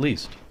 at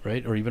least,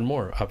 right? Or even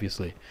more,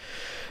 obviously.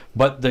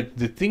 But the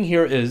thing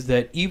here is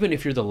that even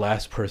if you're the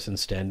last person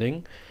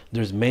standing,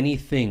 there's many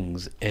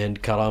things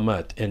and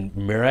karamat and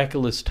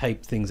miraculous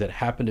type things that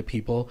happen to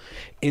people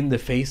in the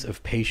face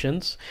of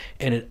patience,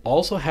 and it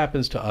also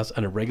happens to us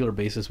on a regular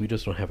basis. We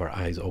just don't have our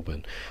eyes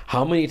open.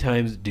 How many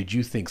times did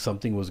you think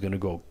something was going to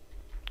go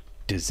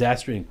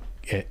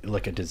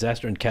like a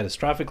disaster and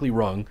catastrophically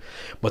wrong,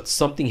 but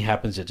something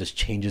happens that just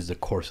changes the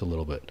course a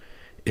little bit?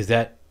 Does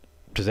that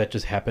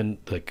just happen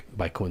like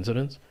by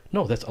coincidence?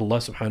 No, that's Allah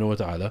subhanahu wa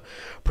ta'ala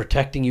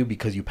protecting you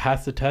because you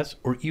passed the test,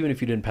 or even if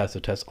you didn't pass the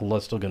test,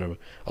 Allah's still gonna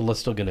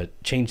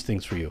change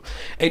things for you.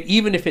 And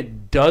even if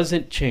it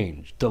doesn't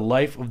change, the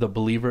life of the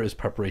believer is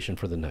preparation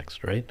for the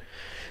next, right?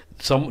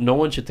 No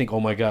one should think, oh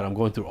my God, I'm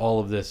going through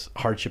all of this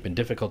hardship and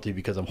difficulty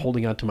because I'm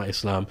holding on to my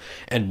Islam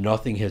and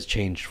nothing has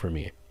changed for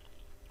me,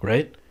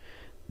 right?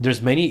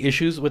 There's many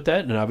issues with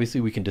that, and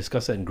obviously we can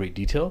discuss that in great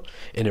detail,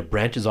 and it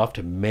branches off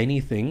to many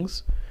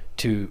things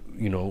to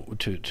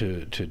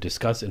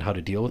discuss and how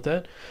to deal with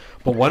that.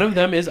 But one of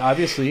them is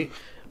obviously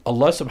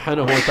Allah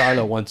subhanahu wa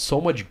ta'ala wants so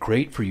much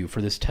great for you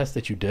for this test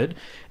that you did.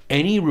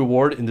 Any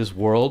reward in this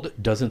world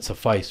doesn't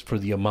suffice for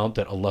the amount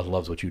that Allah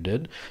loves what you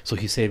did, so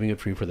He's saving it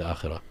for you for the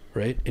akhirah,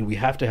 right? And we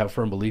have to have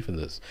firm belief in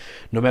this.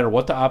 No matter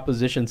what the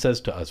opposition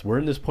says to us, we're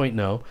in this point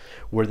now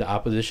where the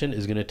opposition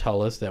is going to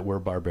tell us that we're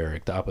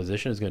barbaric. The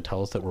opposition is going to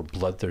tell us that we're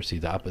bloodthirsty.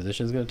 The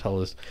opposition is going to tell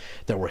us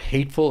that we're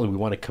hateful and we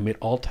want to commit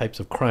all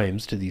types of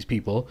crimes to these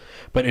people.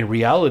 But in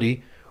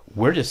reality,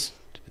 we're just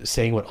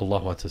saying what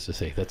Allah wants us to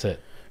say. That's it.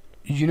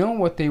 You know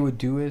what they would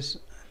do is,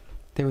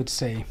 they would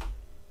say,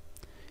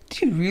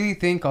 do you really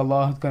think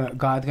God's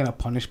gonna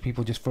punish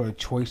people just for a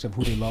choice of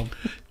who they love?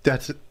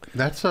 That's a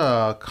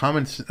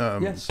common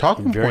Yes.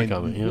 talking Very point.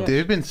 common, yeah.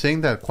 They've been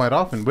saying that quite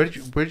often.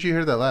 Where'd you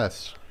hear that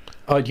last?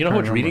 Do you know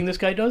how much reading this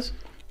guy does?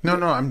 No,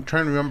 I'm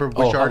trying to remember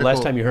which article.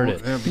 Last time you heard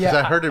it. Because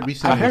I heard it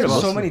recently. I heard as it well.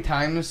 so many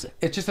times.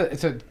 It's just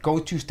it's a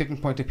go-to sticking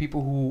point to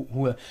people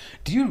who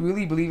do you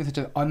really believe in such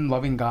an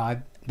unloving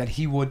God that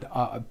He would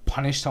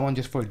punish someone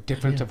just for a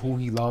difference of who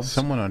He loves?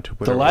 Someone on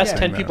Twitter. The last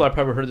 10 people I've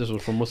ever heard this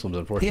was from Muslims,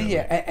 unfortunately.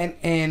 You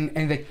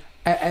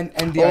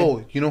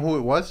know who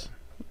it was?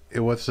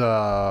 It was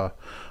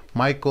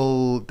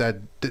Michael,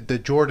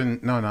 the Jordan.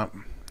 No,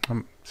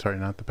 I'm sorry,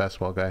 not the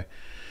basketball guy.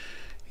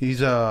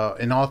 He's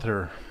an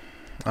author.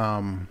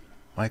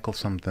 Michael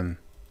something.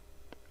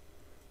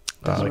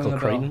 Michael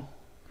Crichton?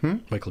 Hmm?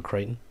 Michael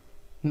Crichton?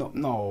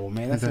 No,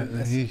 man.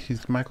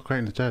 He's Michael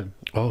Crichton's dead.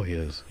 Oh, he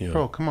is. Yeah.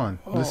 Bro, come on.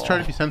 Let's try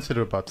to be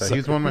sensitive about that.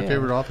 He's one of my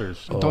favorite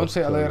authors. Don't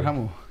say Allah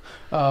yarhamu.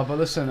 But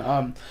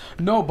listen,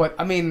 no, but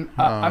I mean,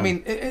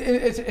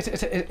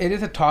 it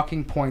is a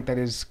talking point that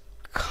is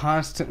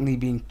constantly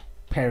being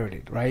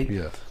parroted, right?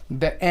 Yeah.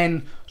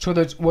 And so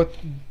there's what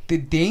the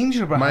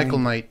danger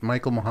behind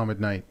Michael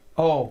Muhammad Knight.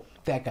 Oh,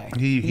 that guy.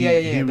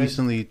 He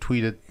recently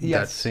tweeted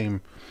that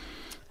same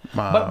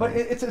but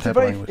it's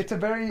a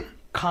very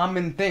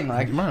common thing.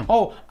 Like,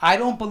 oh, I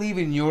don't believe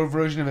in your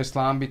version of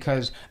Islam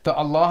because the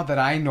Allah that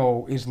I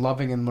know is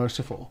loving and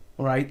merciful,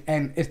 right?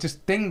 And it's this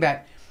thing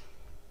that,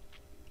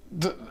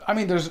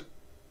 there's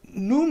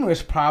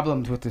numerous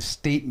problems with this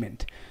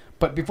statement.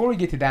 But before we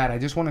get to that, I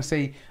just want to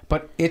say,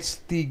 but it's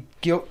the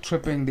guilt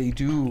tripping they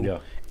do. Yeah.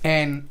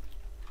 And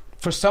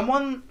for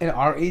someone in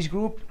our age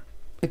group,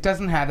 it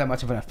doesn't have that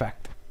much of an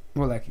effect.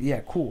 We're like,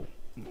 yeah, cool.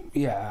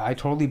 Yeah, I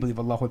totally believe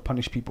Allah would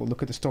punish people.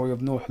 Look at the story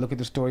of Noah. Look at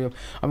the story of...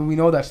 we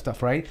know that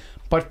stuff, right?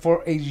 But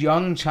for a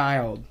young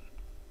child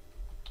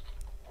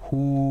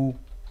who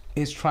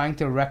is trying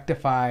to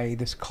rectify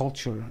this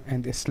culture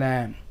and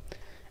Islam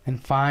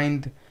and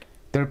find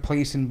their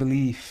place in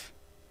belief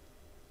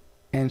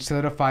and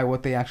solidify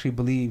what they actually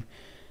believe,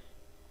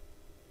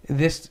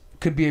 this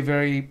could be a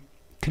very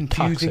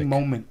confusing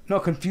moment. No,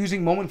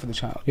 confusing moment for the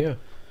child. Yeah.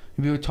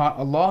 We were taught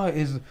Allah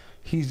is...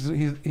 He's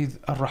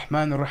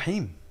ar-Rahman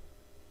ar-Rahim.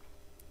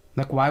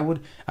 Like, why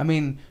would...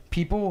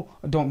 people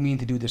don't mean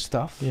to do this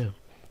stuff. Yeah.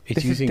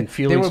 It's using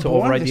feelings to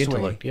override the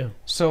intellect. Yeah.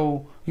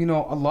 So,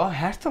 Allah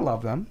has to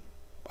love them.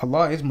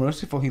 Allah is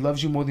merciful. He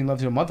loves you more than he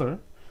loves your mother.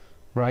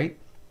 Right?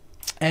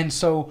 And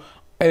so,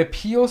 it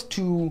appeals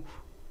to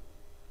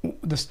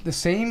the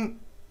same...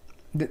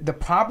 The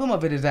problem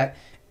of it is that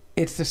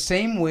it's the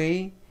same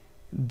way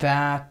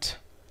that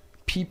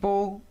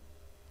people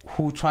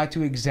who try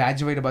to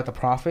exaggerate about the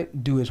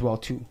Prophet do as well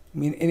too.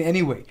 In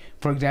any way.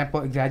 For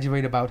example,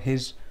 exaggerate about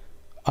his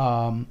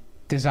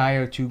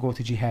desire to go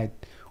to jihad,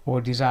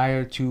 or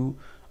desire to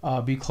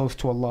be close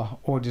to Allah,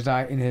 or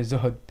desire in his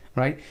zuhud,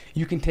 right?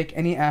 You can take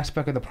any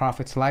aspect of the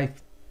Prophet's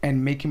life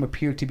and make him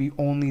appear to be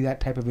only that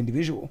type of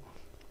individual,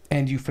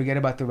 and you forget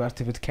about the rest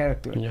of his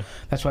character. Yeah.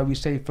 That's why we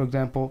say, for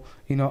example,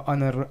 ana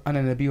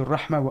nabiyur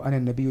rahma wa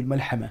ana nabiyul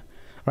malhama,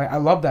 right? I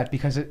love that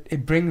because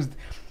it brings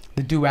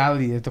the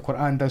duality that the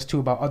Quran does too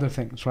about other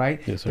things, right?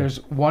 Yes, sir.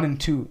 There's one and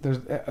two.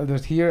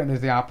 There's here and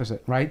there's the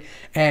opposite, right?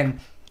 And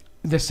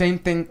the same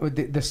thing,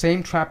 the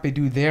same trap they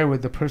do there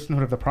with the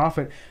personhood of the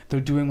Prophet,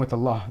 they're doing with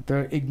Allah.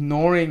 They're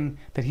ignoring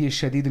that he is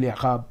shadid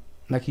al-iqab,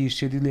 like he is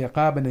shadid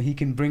al-iqab, and that he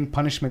can bring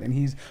punishment, and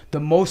he's the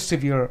most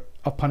severe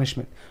of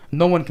punishment.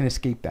 No one can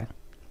escape that.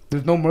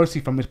 There's no mercy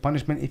from his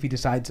punishment if he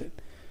decides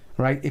it,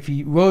 right? If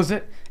he wills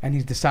it and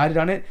he's decided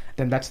on it,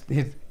 then that's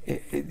his.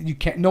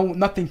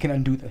 Nothing can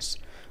undo this.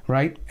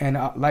 Right? And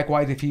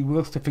likewise, if he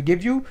wills to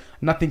forgive you,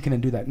 nothing can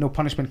undo that. No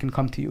punishment can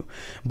come to you.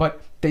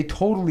 But they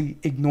totally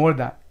ignore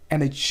that,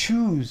 and they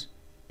choose,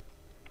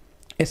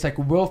 it's like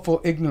willful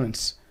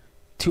ignorance,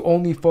 to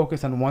only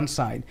focus on one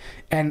side.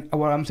 And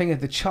what I'm saying is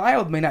the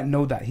child may not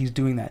know that he's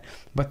doing that,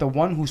 but the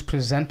one who's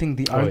presenting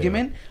the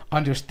argument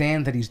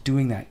understands that he's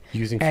doing that.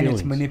 Using and feelings.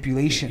 It's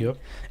manipulation. Yep.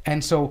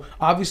 And so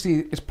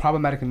obviously it's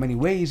problematic in many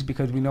ways,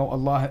 because we know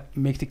Allah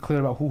makes it clear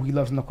about who he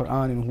loves in the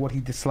Quran and what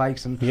he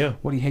dislikes and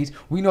what he hates.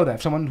 We know that.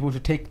 If someone were to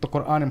take the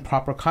Quran in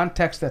proper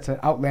context, that's an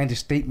outlandish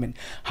statement.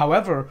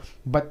 However,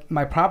 but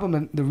my problem,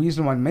 and the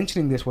reason why I'm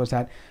mentioning this, was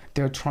that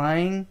they're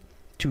trying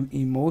to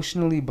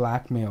emotionally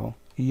blackmail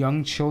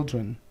young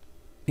children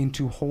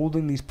into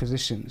holding these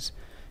positions,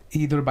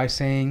 either by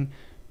saying,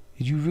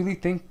 you really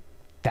think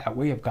that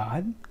way of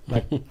God?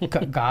 Like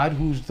God,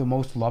 who's the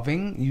most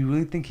loving, you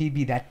really think he'd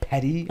be that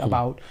petty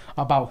about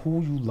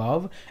who you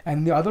love?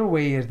 And the other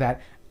way is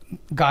that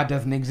God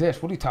doesn't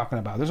exist. What are you talking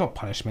about? There's no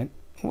punishment.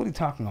 What are you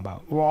talking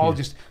about? We're all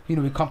just,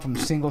 we come from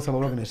single cell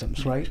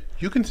organisms, right?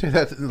 You can say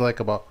that like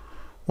about,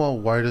 well,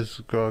 why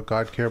does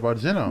God care about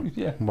zina?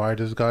 Yeah. Why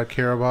does God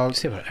care about... You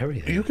say about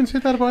everything. You can say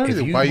that about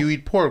everything. Why you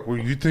eat pork? Well,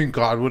 you think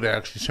God would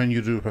actually send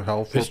you to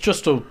hell for... It's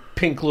just a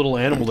pink little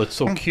animal that's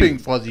so cute.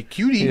 Pink fuzzy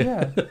cutie.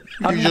 Yeah.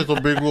 He's just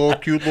a big little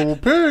cute little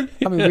pig.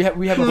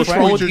 We have a What's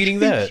friend wrong with eating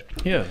that?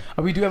 Yeah.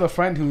 We do have a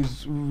friend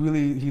who's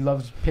really, he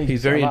loves pigs.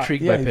 He's very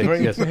intrigued by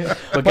pigs, yes.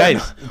 But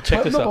guys,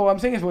 check this out. What I'm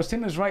saying is, what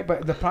Tim is right,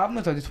 but the problem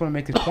is, I just want to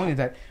make this point, is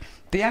that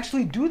they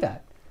actually do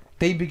that.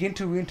 They begin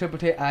to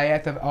reinterpret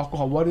ayat of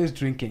alcohol. What is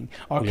drinking?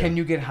 Or can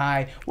you get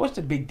high? What's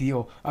the big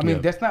deal? I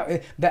mean, that's not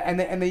that.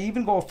 And they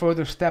even go a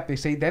further step. They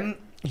say, then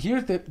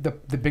here's the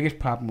biggest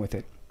problem with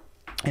it.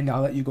 And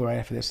I'll let you go right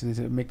after this to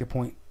make the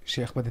point,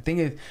 Sheikh. But the thing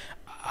is,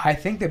 I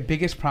think the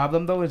biggest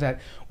problem though is that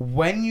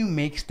when you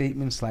make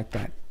statements like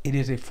that, it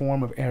is a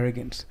form of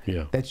arrogance.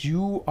 Yeah. That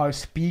you are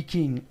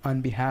speaking on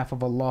behalf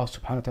of Allah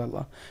subhanahu wa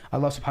ta'ala.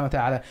 Allah subhanahu wa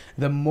ta'ala,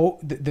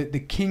 the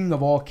king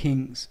of all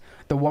kings,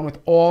 the one with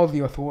all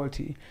the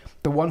authority,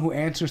 the one who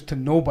answers to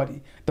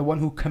nobody, the one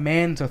who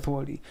commands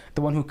authority,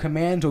 the one who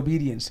commands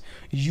obedience.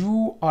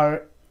 You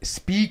are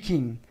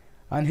speaking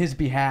on his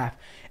behalf.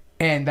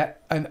 And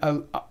that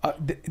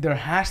there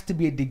has to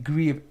be a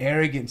degree of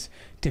arrogance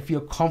to feel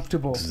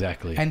comfortable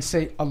and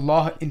say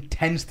Allah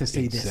intends to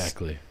say this.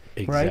 Exactly.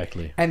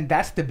 Right? And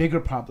that's the bigger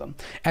problem.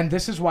 And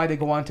this is why they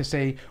go on to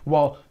say,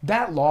 well,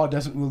 that law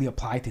doesn't really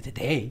apply to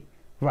today,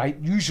 right?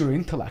 Use your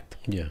intellect.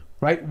 Yeah.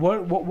 Right?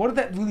 What does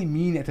that really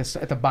mean at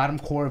the bottom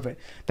core of it?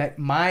 That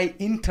my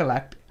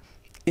intellect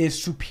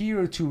is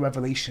superior to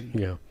revelation.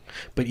 Yeah.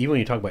 But even when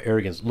you talk about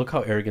arrogance, look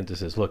how arrogant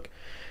this is. Look,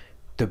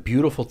 the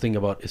beautiful thing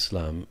about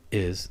Islam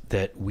is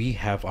that we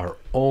have our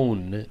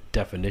own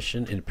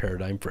definition and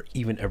paradigm for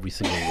even every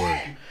single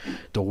word.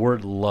 The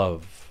word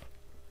love,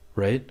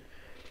 right?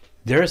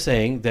 They're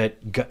saying that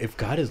if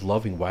God is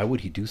loving, why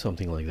would he do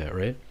something like that,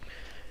 right?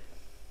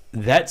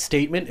 That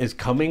statement is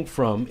coming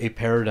from a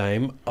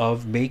paradigm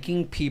of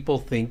making people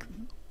think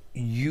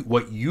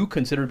what you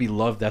consider to be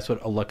love, that's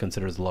what Allah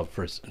considers love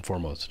first and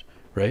foremost,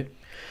 right?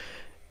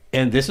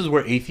 And this is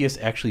where atheists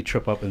actually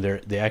trip up, and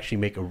they actually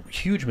make a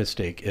huge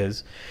mistake.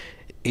 Is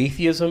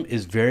atheism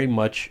is very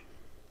much,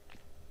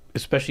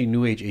 especially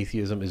New Age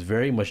atheism, is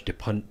very much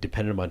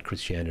dependent on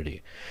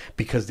Christianity,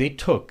 because they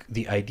took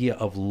the idea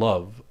of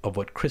love, of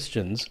what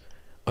Christians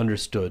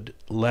understood,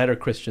 latter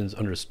Christians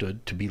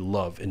understood to be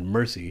love and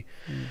mercy,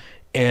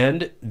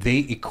 and they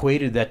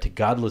equated that to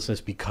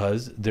godlessness,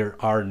 because there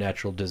are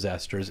natural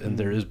disasters and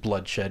there is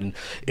bloodshed, and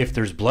if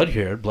there's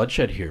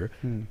bloodshed here,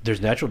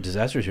 there's natural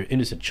disasters here,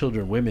 innocent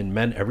children, women,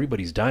 men,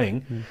 everybody's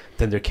dying,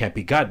 then there can't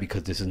be God,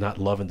 because this is not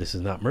love and this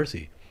is not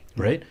mercy,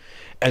 right?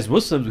 As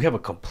Muslims, we have a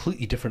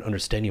completely different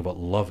understanding of what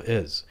love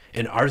is,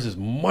 and ours is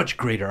much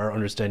greater, our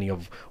understanding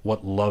of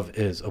what love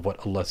is, of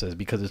what Allah says,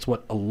 because it's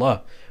what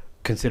Allah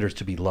considers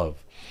to be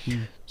love.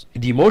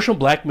 The emotional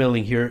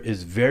blackmailing here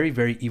is very,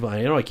 very evil.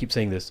 I know I keep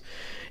saying this.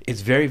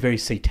 It's very, very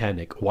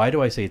satanic. Why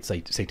do I say it's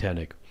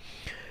satanic?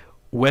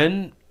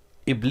 When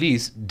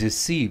Iblis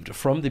deceived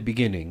from the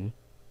beginning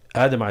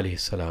Adam alayhi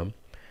salam,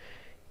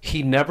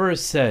 he never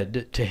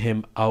said to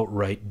him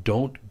outright,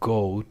 don't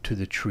go to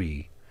the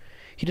tree.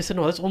 He just said,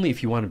 no, that's only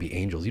if you want to be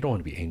angels. You don't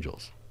want to be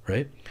angels,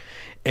 right?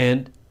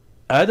 And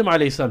Adam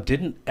alayhi salam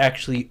didn't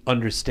actually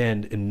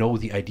understand and know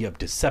the idea of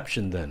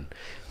deception then.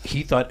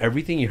 He thought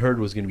everything he heard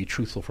was going to be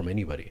truthful from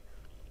anybody,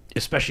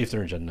 especially if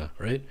they're in Jannah,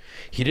 right?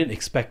 He didn't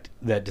expect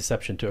that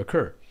deception to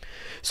occur.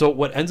 So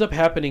what ends up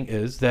happening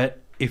is that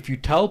if you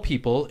tell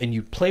people and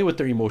you play with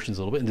their emotions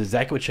a little bit, and this is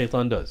exactly what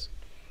shaitan does,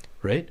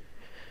 right?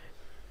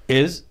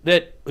 Is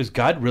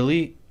God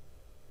really,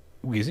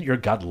 isn't your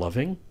God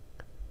loving?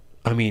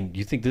 I mean,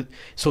 you think that,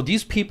 so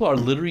these people are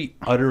literally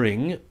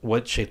uttering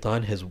what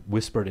shaitan has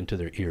whispered into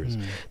their ears.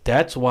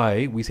 That's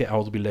why we say,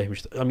 A'udhu billahi minash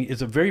shaitan. I mean,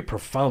 it's a very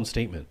profound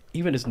statement.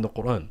 Even it's in the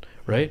Quran,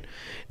 right?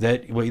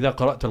 That وَإِذَا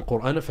قَرَأْتَ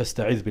الْقُرْآنَ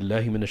فَاسْتَعِذْ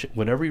بِاللَّهِ مِنَ الشَّيْطَانِ.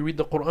 Whenever you read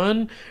the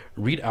Quran,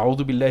 read A'udhu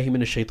billahi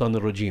minash shaitan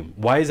ar-rajim.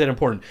 Why is that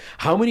important?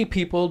 How many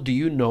people do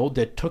you know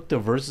that took the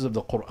verses of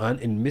the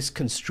Quran and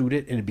misconstrued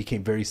it, and it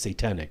became very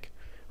satanic?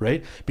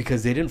 Right?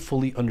 Because they didn't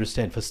fully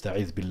understand.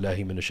 فَاسْتَعِذْ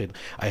بِاللَّهِ مِنَ الشَّيْطَانِ.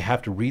 I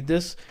have to read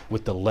this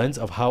with the lens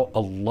of how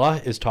Allah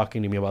is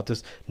talking to me about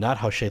this, not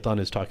how shaitan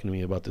is talking to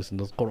me about this in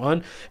the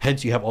Quran.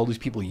 Hence, you have all these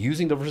people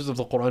using the verses of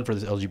the Quran for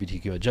this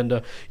LGBTQ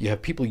agenda. You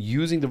have people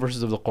using the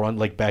verses of the Quran,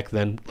 like back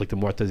then, like the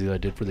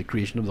Mu'tazila did for the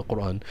creation of the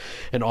Quran.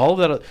 And all of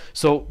that.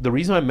 So the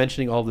reason I'm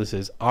mentioning all this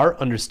is our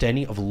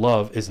understanding of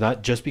love is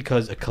not just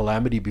because a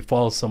calamity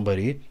befalls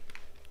somebody,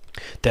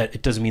 that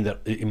it doesn't mean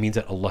that it means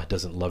that Allah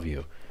doesn't love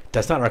you.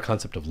 That's not our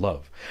concept of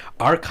love.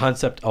 Our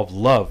concept of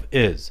love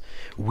is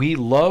we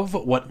love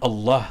what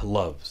Allah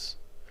loves,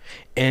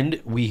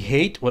 and we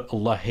hate what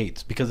Allah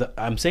hates. Because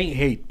I'm saying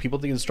hate, people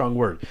think it's a strong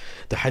word.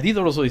 The hadith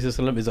of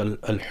Rasulullah is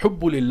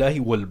al-hubbu lillahi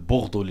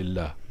wal-bughdu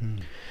lillah.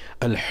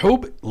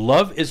 Al-hub,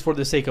 love is for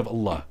the sake of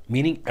Allah,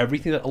 meaning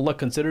everything that Allah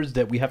considers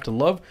that we have to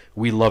love,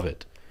 we love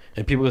it.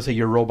 And people will say,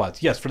 you're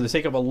robots. Yes, for the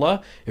sake of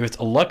Allah. If it's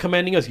Allah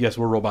commanding us, yes,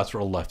 we're robots for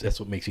Allah. That's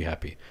what makes you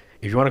happy.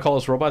 If you want to call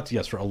us robots,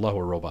 yes, for Allah,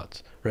 we're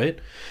robots, right?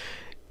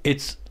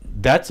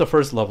 That's the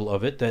first level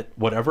of it, that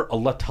whatever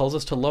Allah tells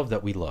us to love,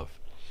 that we love.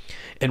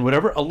 And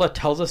whatever Allah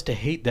tells us to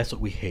hate, that's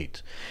what we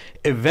hate.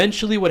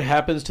 Eventually what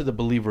happens to the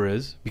believer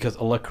is, because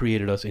Allah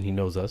created us and He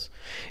knows us,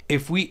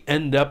 if we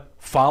end up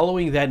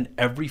following that in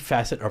every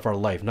facet of our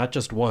life, not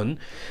just one,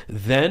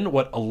 then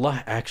what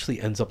Allah actually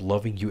ends up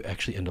loving, you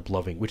actually end up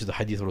loving, which is the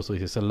hadith of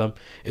Rasulullah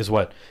is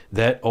what?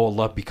 That, oh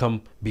Allah,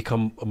 become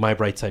my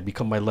right side,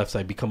 become my left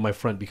side, become my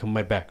front, become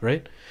my back,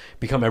 right?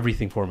 Become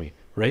everything for me,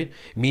 right?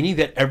 Meaning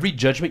that every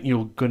judgment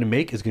you're going to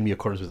make is going to be in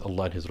accordance with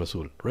Allah and His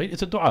Rasul, right?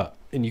 It's a dua,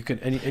 and you can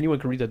anyone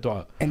can read that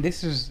dua. And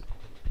this is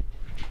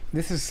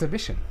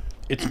submission.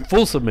 It's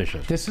full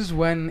submission. This is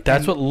when...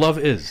 That's what love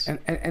is. And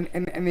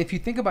if you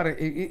think about it,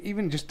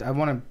 even just, I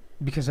want to...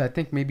 Because I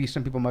think maybe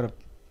some people might have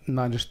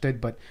not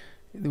understood, but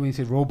when you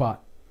say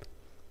robot,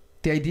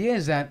 the idea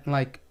is that,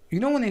 like, you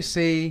know when they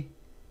say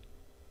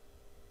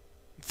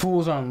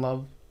fools are in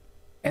love,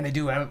 and they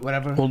do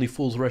whatever... Only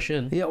fools rush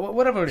in. Yeah,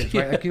 whatever it is,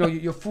 right? Like, you know,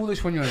 you're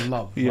foolish when you're in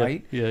love,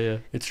 right? Yeah.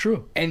 It's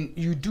true. And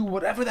you do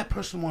whatever that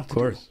person wants to do.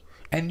 Of course.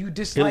 And you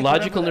dislike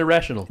illogical and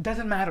irrational. It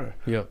doesn't matter.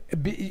 Yeah.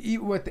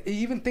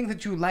 Even things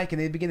that you like and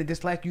they begin to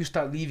dislike, you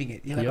start leaving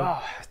it. You're like,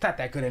 oh, it's not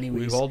that good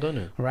anyways. We've all done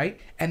it. Right?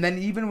 And then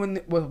even when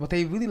what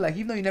they really like,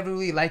 even though you never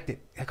really liked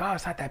it, like, oh,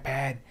 it's not that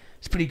bad.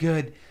 It's pretty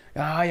good.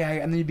 Oh, yeah.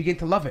 And then you begin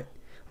to love it.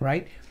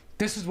 Right?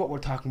 This is what we're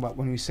talking about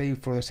when we say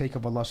for the sake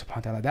of Allah subhanahu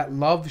wa ta'ala. That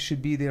love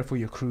should be there for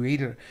your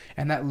creator.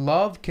 And that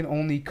love can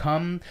only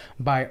come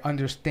by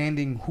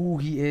understanding who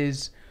He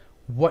is,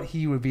 what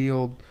He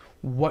revealed,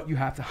 what you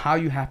have to, how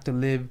you have to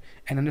live,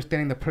 and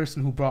understanding the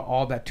person who brought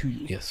all that to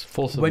you. Yes,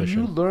 full submission.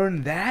 When you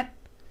learn that,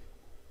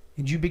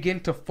 you begin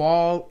to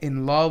fall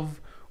in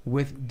love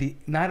with the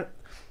not.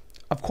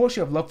 Of course,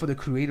 you have love for the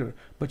Creator,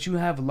 but you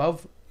have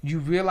love. You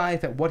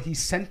realize that what He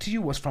sent to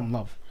you was from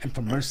love and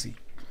from mercy,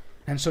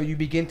 and so you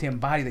begin to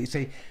embody that. You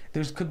say,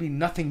 "There could be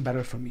nothing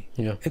better for me.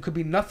 Yeah. It could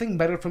be nothing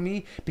better for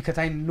me because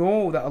I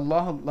know that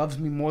Allah loves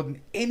me more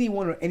than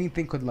anyone or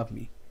anything could love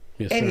me.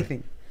 Yes,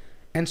 anything." Sir.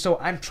 And so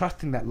I'm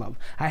trusting that love.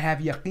 I have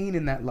yaqeen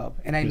in that love,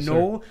 and I Yes,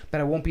 know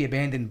that I won't be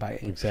abandoned by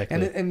it.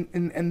 Exactly.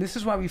 And this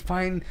is why we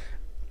find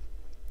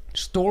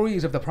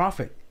stories of the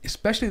Prophet,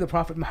 especially the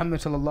Prophet Muhammad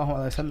sallallahu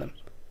alaihi wasallam,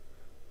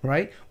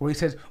 right, where he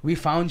says, "We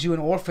found you an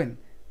orphan,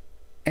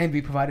 and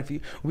we provided for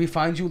you. We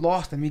found you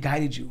lost, and we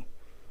guided you,"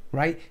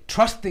 right?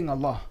 Trusting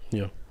Allah,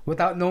 Yeah.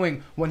 without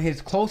knowing when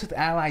his closest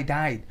ally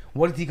died,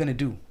 what is he gonna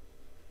do?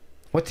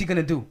 What's he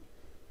gonna do?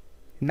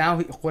 Now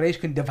Quraysh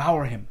can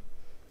devour him.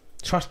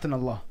 Trust in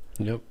Allah.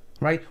 Yep.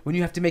 Right? When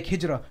you have to make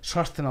hijrah,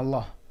 trust in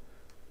Allah.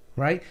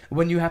 Right?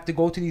 When you have to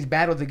go to these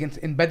battles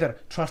in Badr,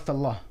 trust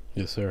Allah.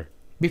 Yes, sir.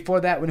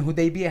 Before that, when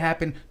Hudaybiyah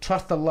happened,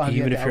 trust Allah.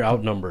 Even if you're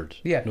outnumbered.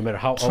 Yeah. No matter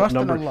how Trust in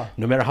outnumbered, Allah.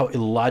 no matter how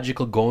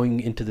illogical going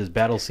into this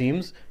battle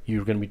seems,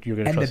 you're gonna And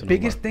trust the in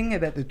biggest Allah. thing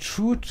is that the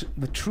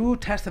true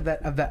test of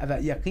that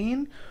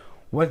yaqeen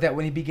was that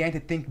when he began to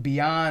think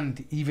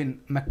beyond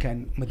even Mecca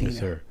and Medina. Yes,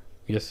 sir.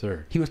 Yes,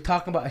 sir. He was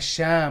talking about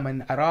Sham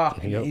and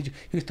Iraq and Yep. Egypt.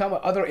 He was talking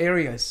about other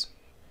areas.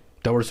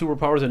 That were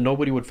superpowers and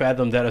nobody would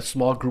fathom that a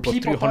small group of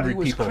People thought 300 he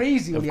was people.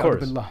 crazy, Of waliyadu course.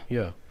 billah.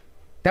 Yeah.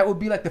 That would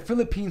be like the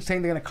Philippines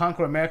saying they're going to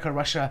conquer America,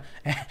 Russia,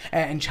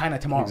 and China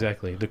tomorrow.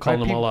 Exactly. They're calling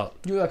them all out.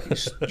 You're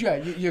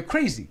like, you're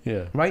crazy.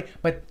 Yeah. Right?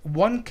 But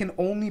one can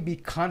only be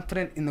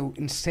confident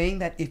in saying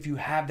that if you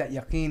have that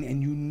yaqeen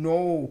and you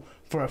know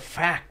for a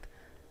fact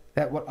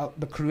that what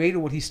the Creator,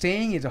 what He's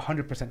saying is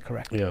 100%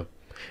 correct. Yeah.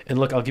 And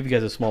look, I'll give you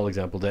guys a small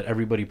example that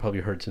everybody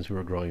probably heard since we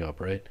were growing up,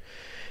 right?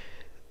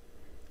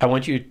 I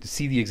want you to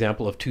see the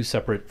example of two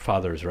separate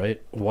fathers,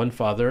 right? One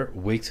father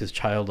wakes his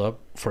child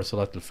up for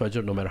Salat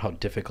al-Fajr, no matter how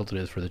difficult it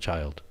is for the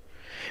child.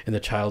 And the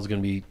child's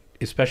going to be,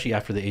 especially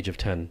after the age of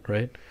 10,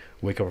 right?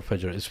 Wake up for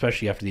Fajr,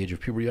 especially after the age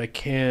of puberty. I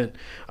can't,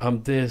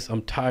 I'm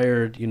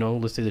tired, you know,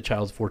 let's say the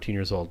child's 14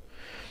 years old,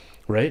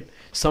 right?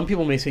 Some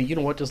people may say, you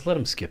know what, just let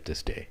him skip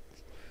this day.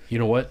 You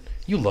know what?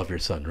 You love your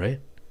son,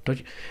 right? Don't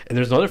you? And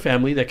there's another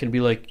family that can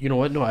be like, you know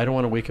what? No, I don't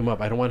want to wake him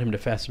up. I don't want him to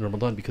fast in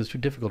Ramadan because it's too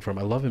difficult for him.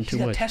 I love him too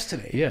much. He's got a test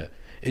today. Yeah.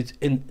 It's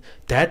in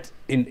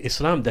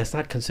Islam, that's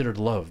not considered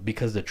love,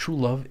 because the true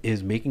love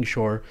is making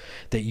sure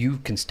that you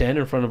can stand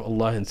in front of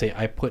Allah and say,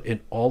 I put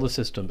in all the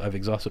systems, I've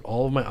exhausted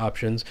all of my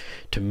options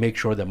to make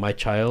sure that my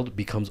child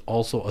becomes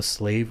also a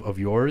slave of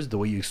yours the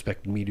way you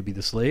expect me to be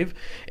the slave,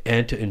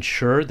 and to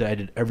ensure that I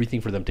did everything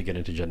for them to get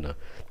into Jannah.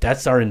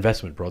 That's our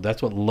investment, bro.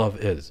 That's what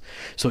love is.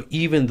 So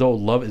even though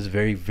love is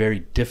very, very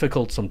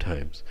difficult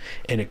sometimes,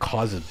 and it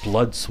causes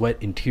blood, sweat,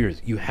 and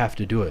tears, you have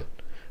to do it.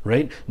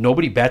 Right?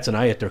 Nobody bats an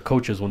eye at their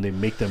coaches when they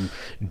make them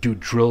do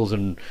drills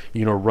and,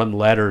 you know, run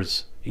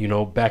ladders, you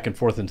know, back and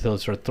forth until they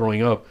start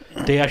throwing up.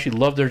 They actually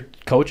love their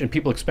coach, and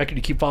people expect you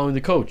to keep following the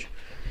coach.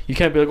 You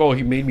can't be like, oh,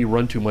 he made me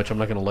run too much, I'm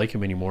not going to like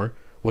him anymore.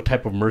 What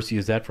type of mercy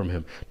is that from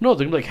him? No,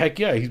 they're like, heck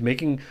yeah,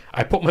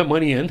 I put my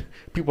money in.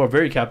 People are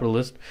very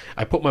capitalist.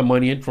 I put my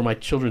money in for my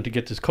children to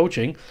get this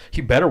coaching.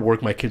 He better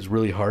work my kids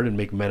really hard and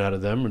make men out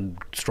of them and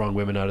strong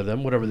women out of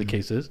them, whatever the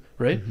case is,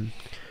 right? Mm-hmm.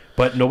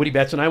 But nobody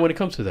bats an eye when it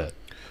comes to that.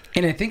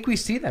 And I think we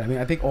see that. I mean,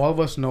 I think all of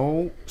us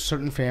know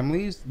certain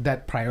families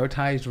that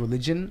prioritized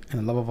religion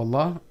and the love of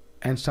Allah,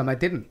 and some that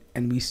didn't.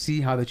 And we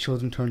see how the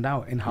children turned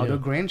out and how their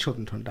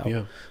grandchildren turned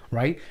out,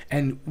 right?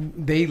 And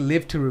they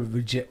live to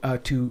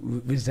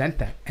resent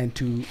that and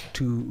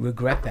to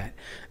regret that.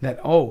 That,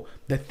 oh,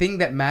 the thing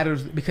that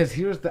matters, because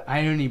here's the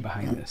irony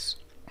behind this.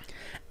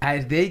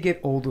 As they get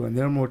older and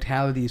their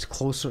mortality is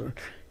closer,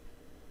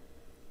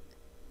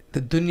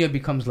 the dunya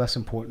becomes less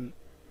important.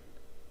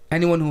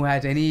 Anyone who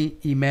has any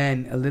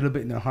iman a little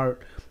bit in their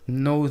heart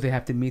knows they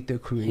have to meet their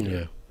Creator.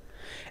 Yeah.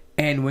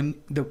 And when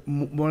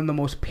one of the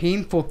most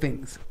painful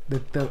things,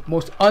 the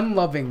most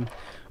unloving,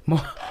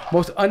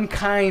 most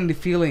unkind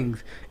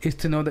feelings is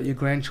to know that your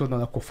grandchildren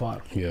are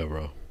kuffar. Yeah,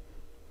 bro.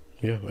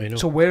 Yeah, I know.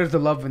 So where's the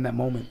love in that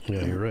moment?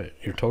 Yeah, you're right.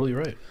 You're totally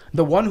right.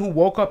 The one who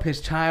woke up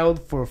his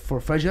child for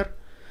Fajr,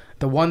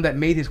 the one that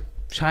made his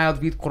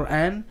child read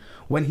Quran,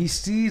 when he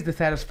sees the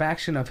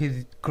satisfaction of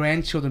his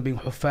grandchildren being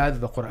hufad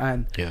of the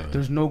Quran,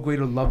 there's no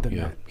greater love than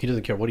that. He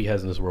doesn't care what he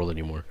has in this world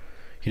anymore.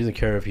 He doesn't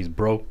care if he's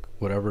broke,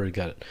 whatever, he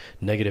got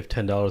negative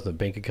 $10 in the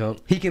bank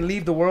account. He can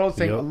leave the world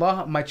saying,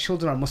 Allah, my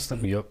children are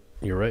Muslim. Yep,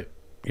 you're right.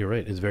 You're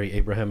right. It's very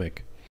Abrahamic.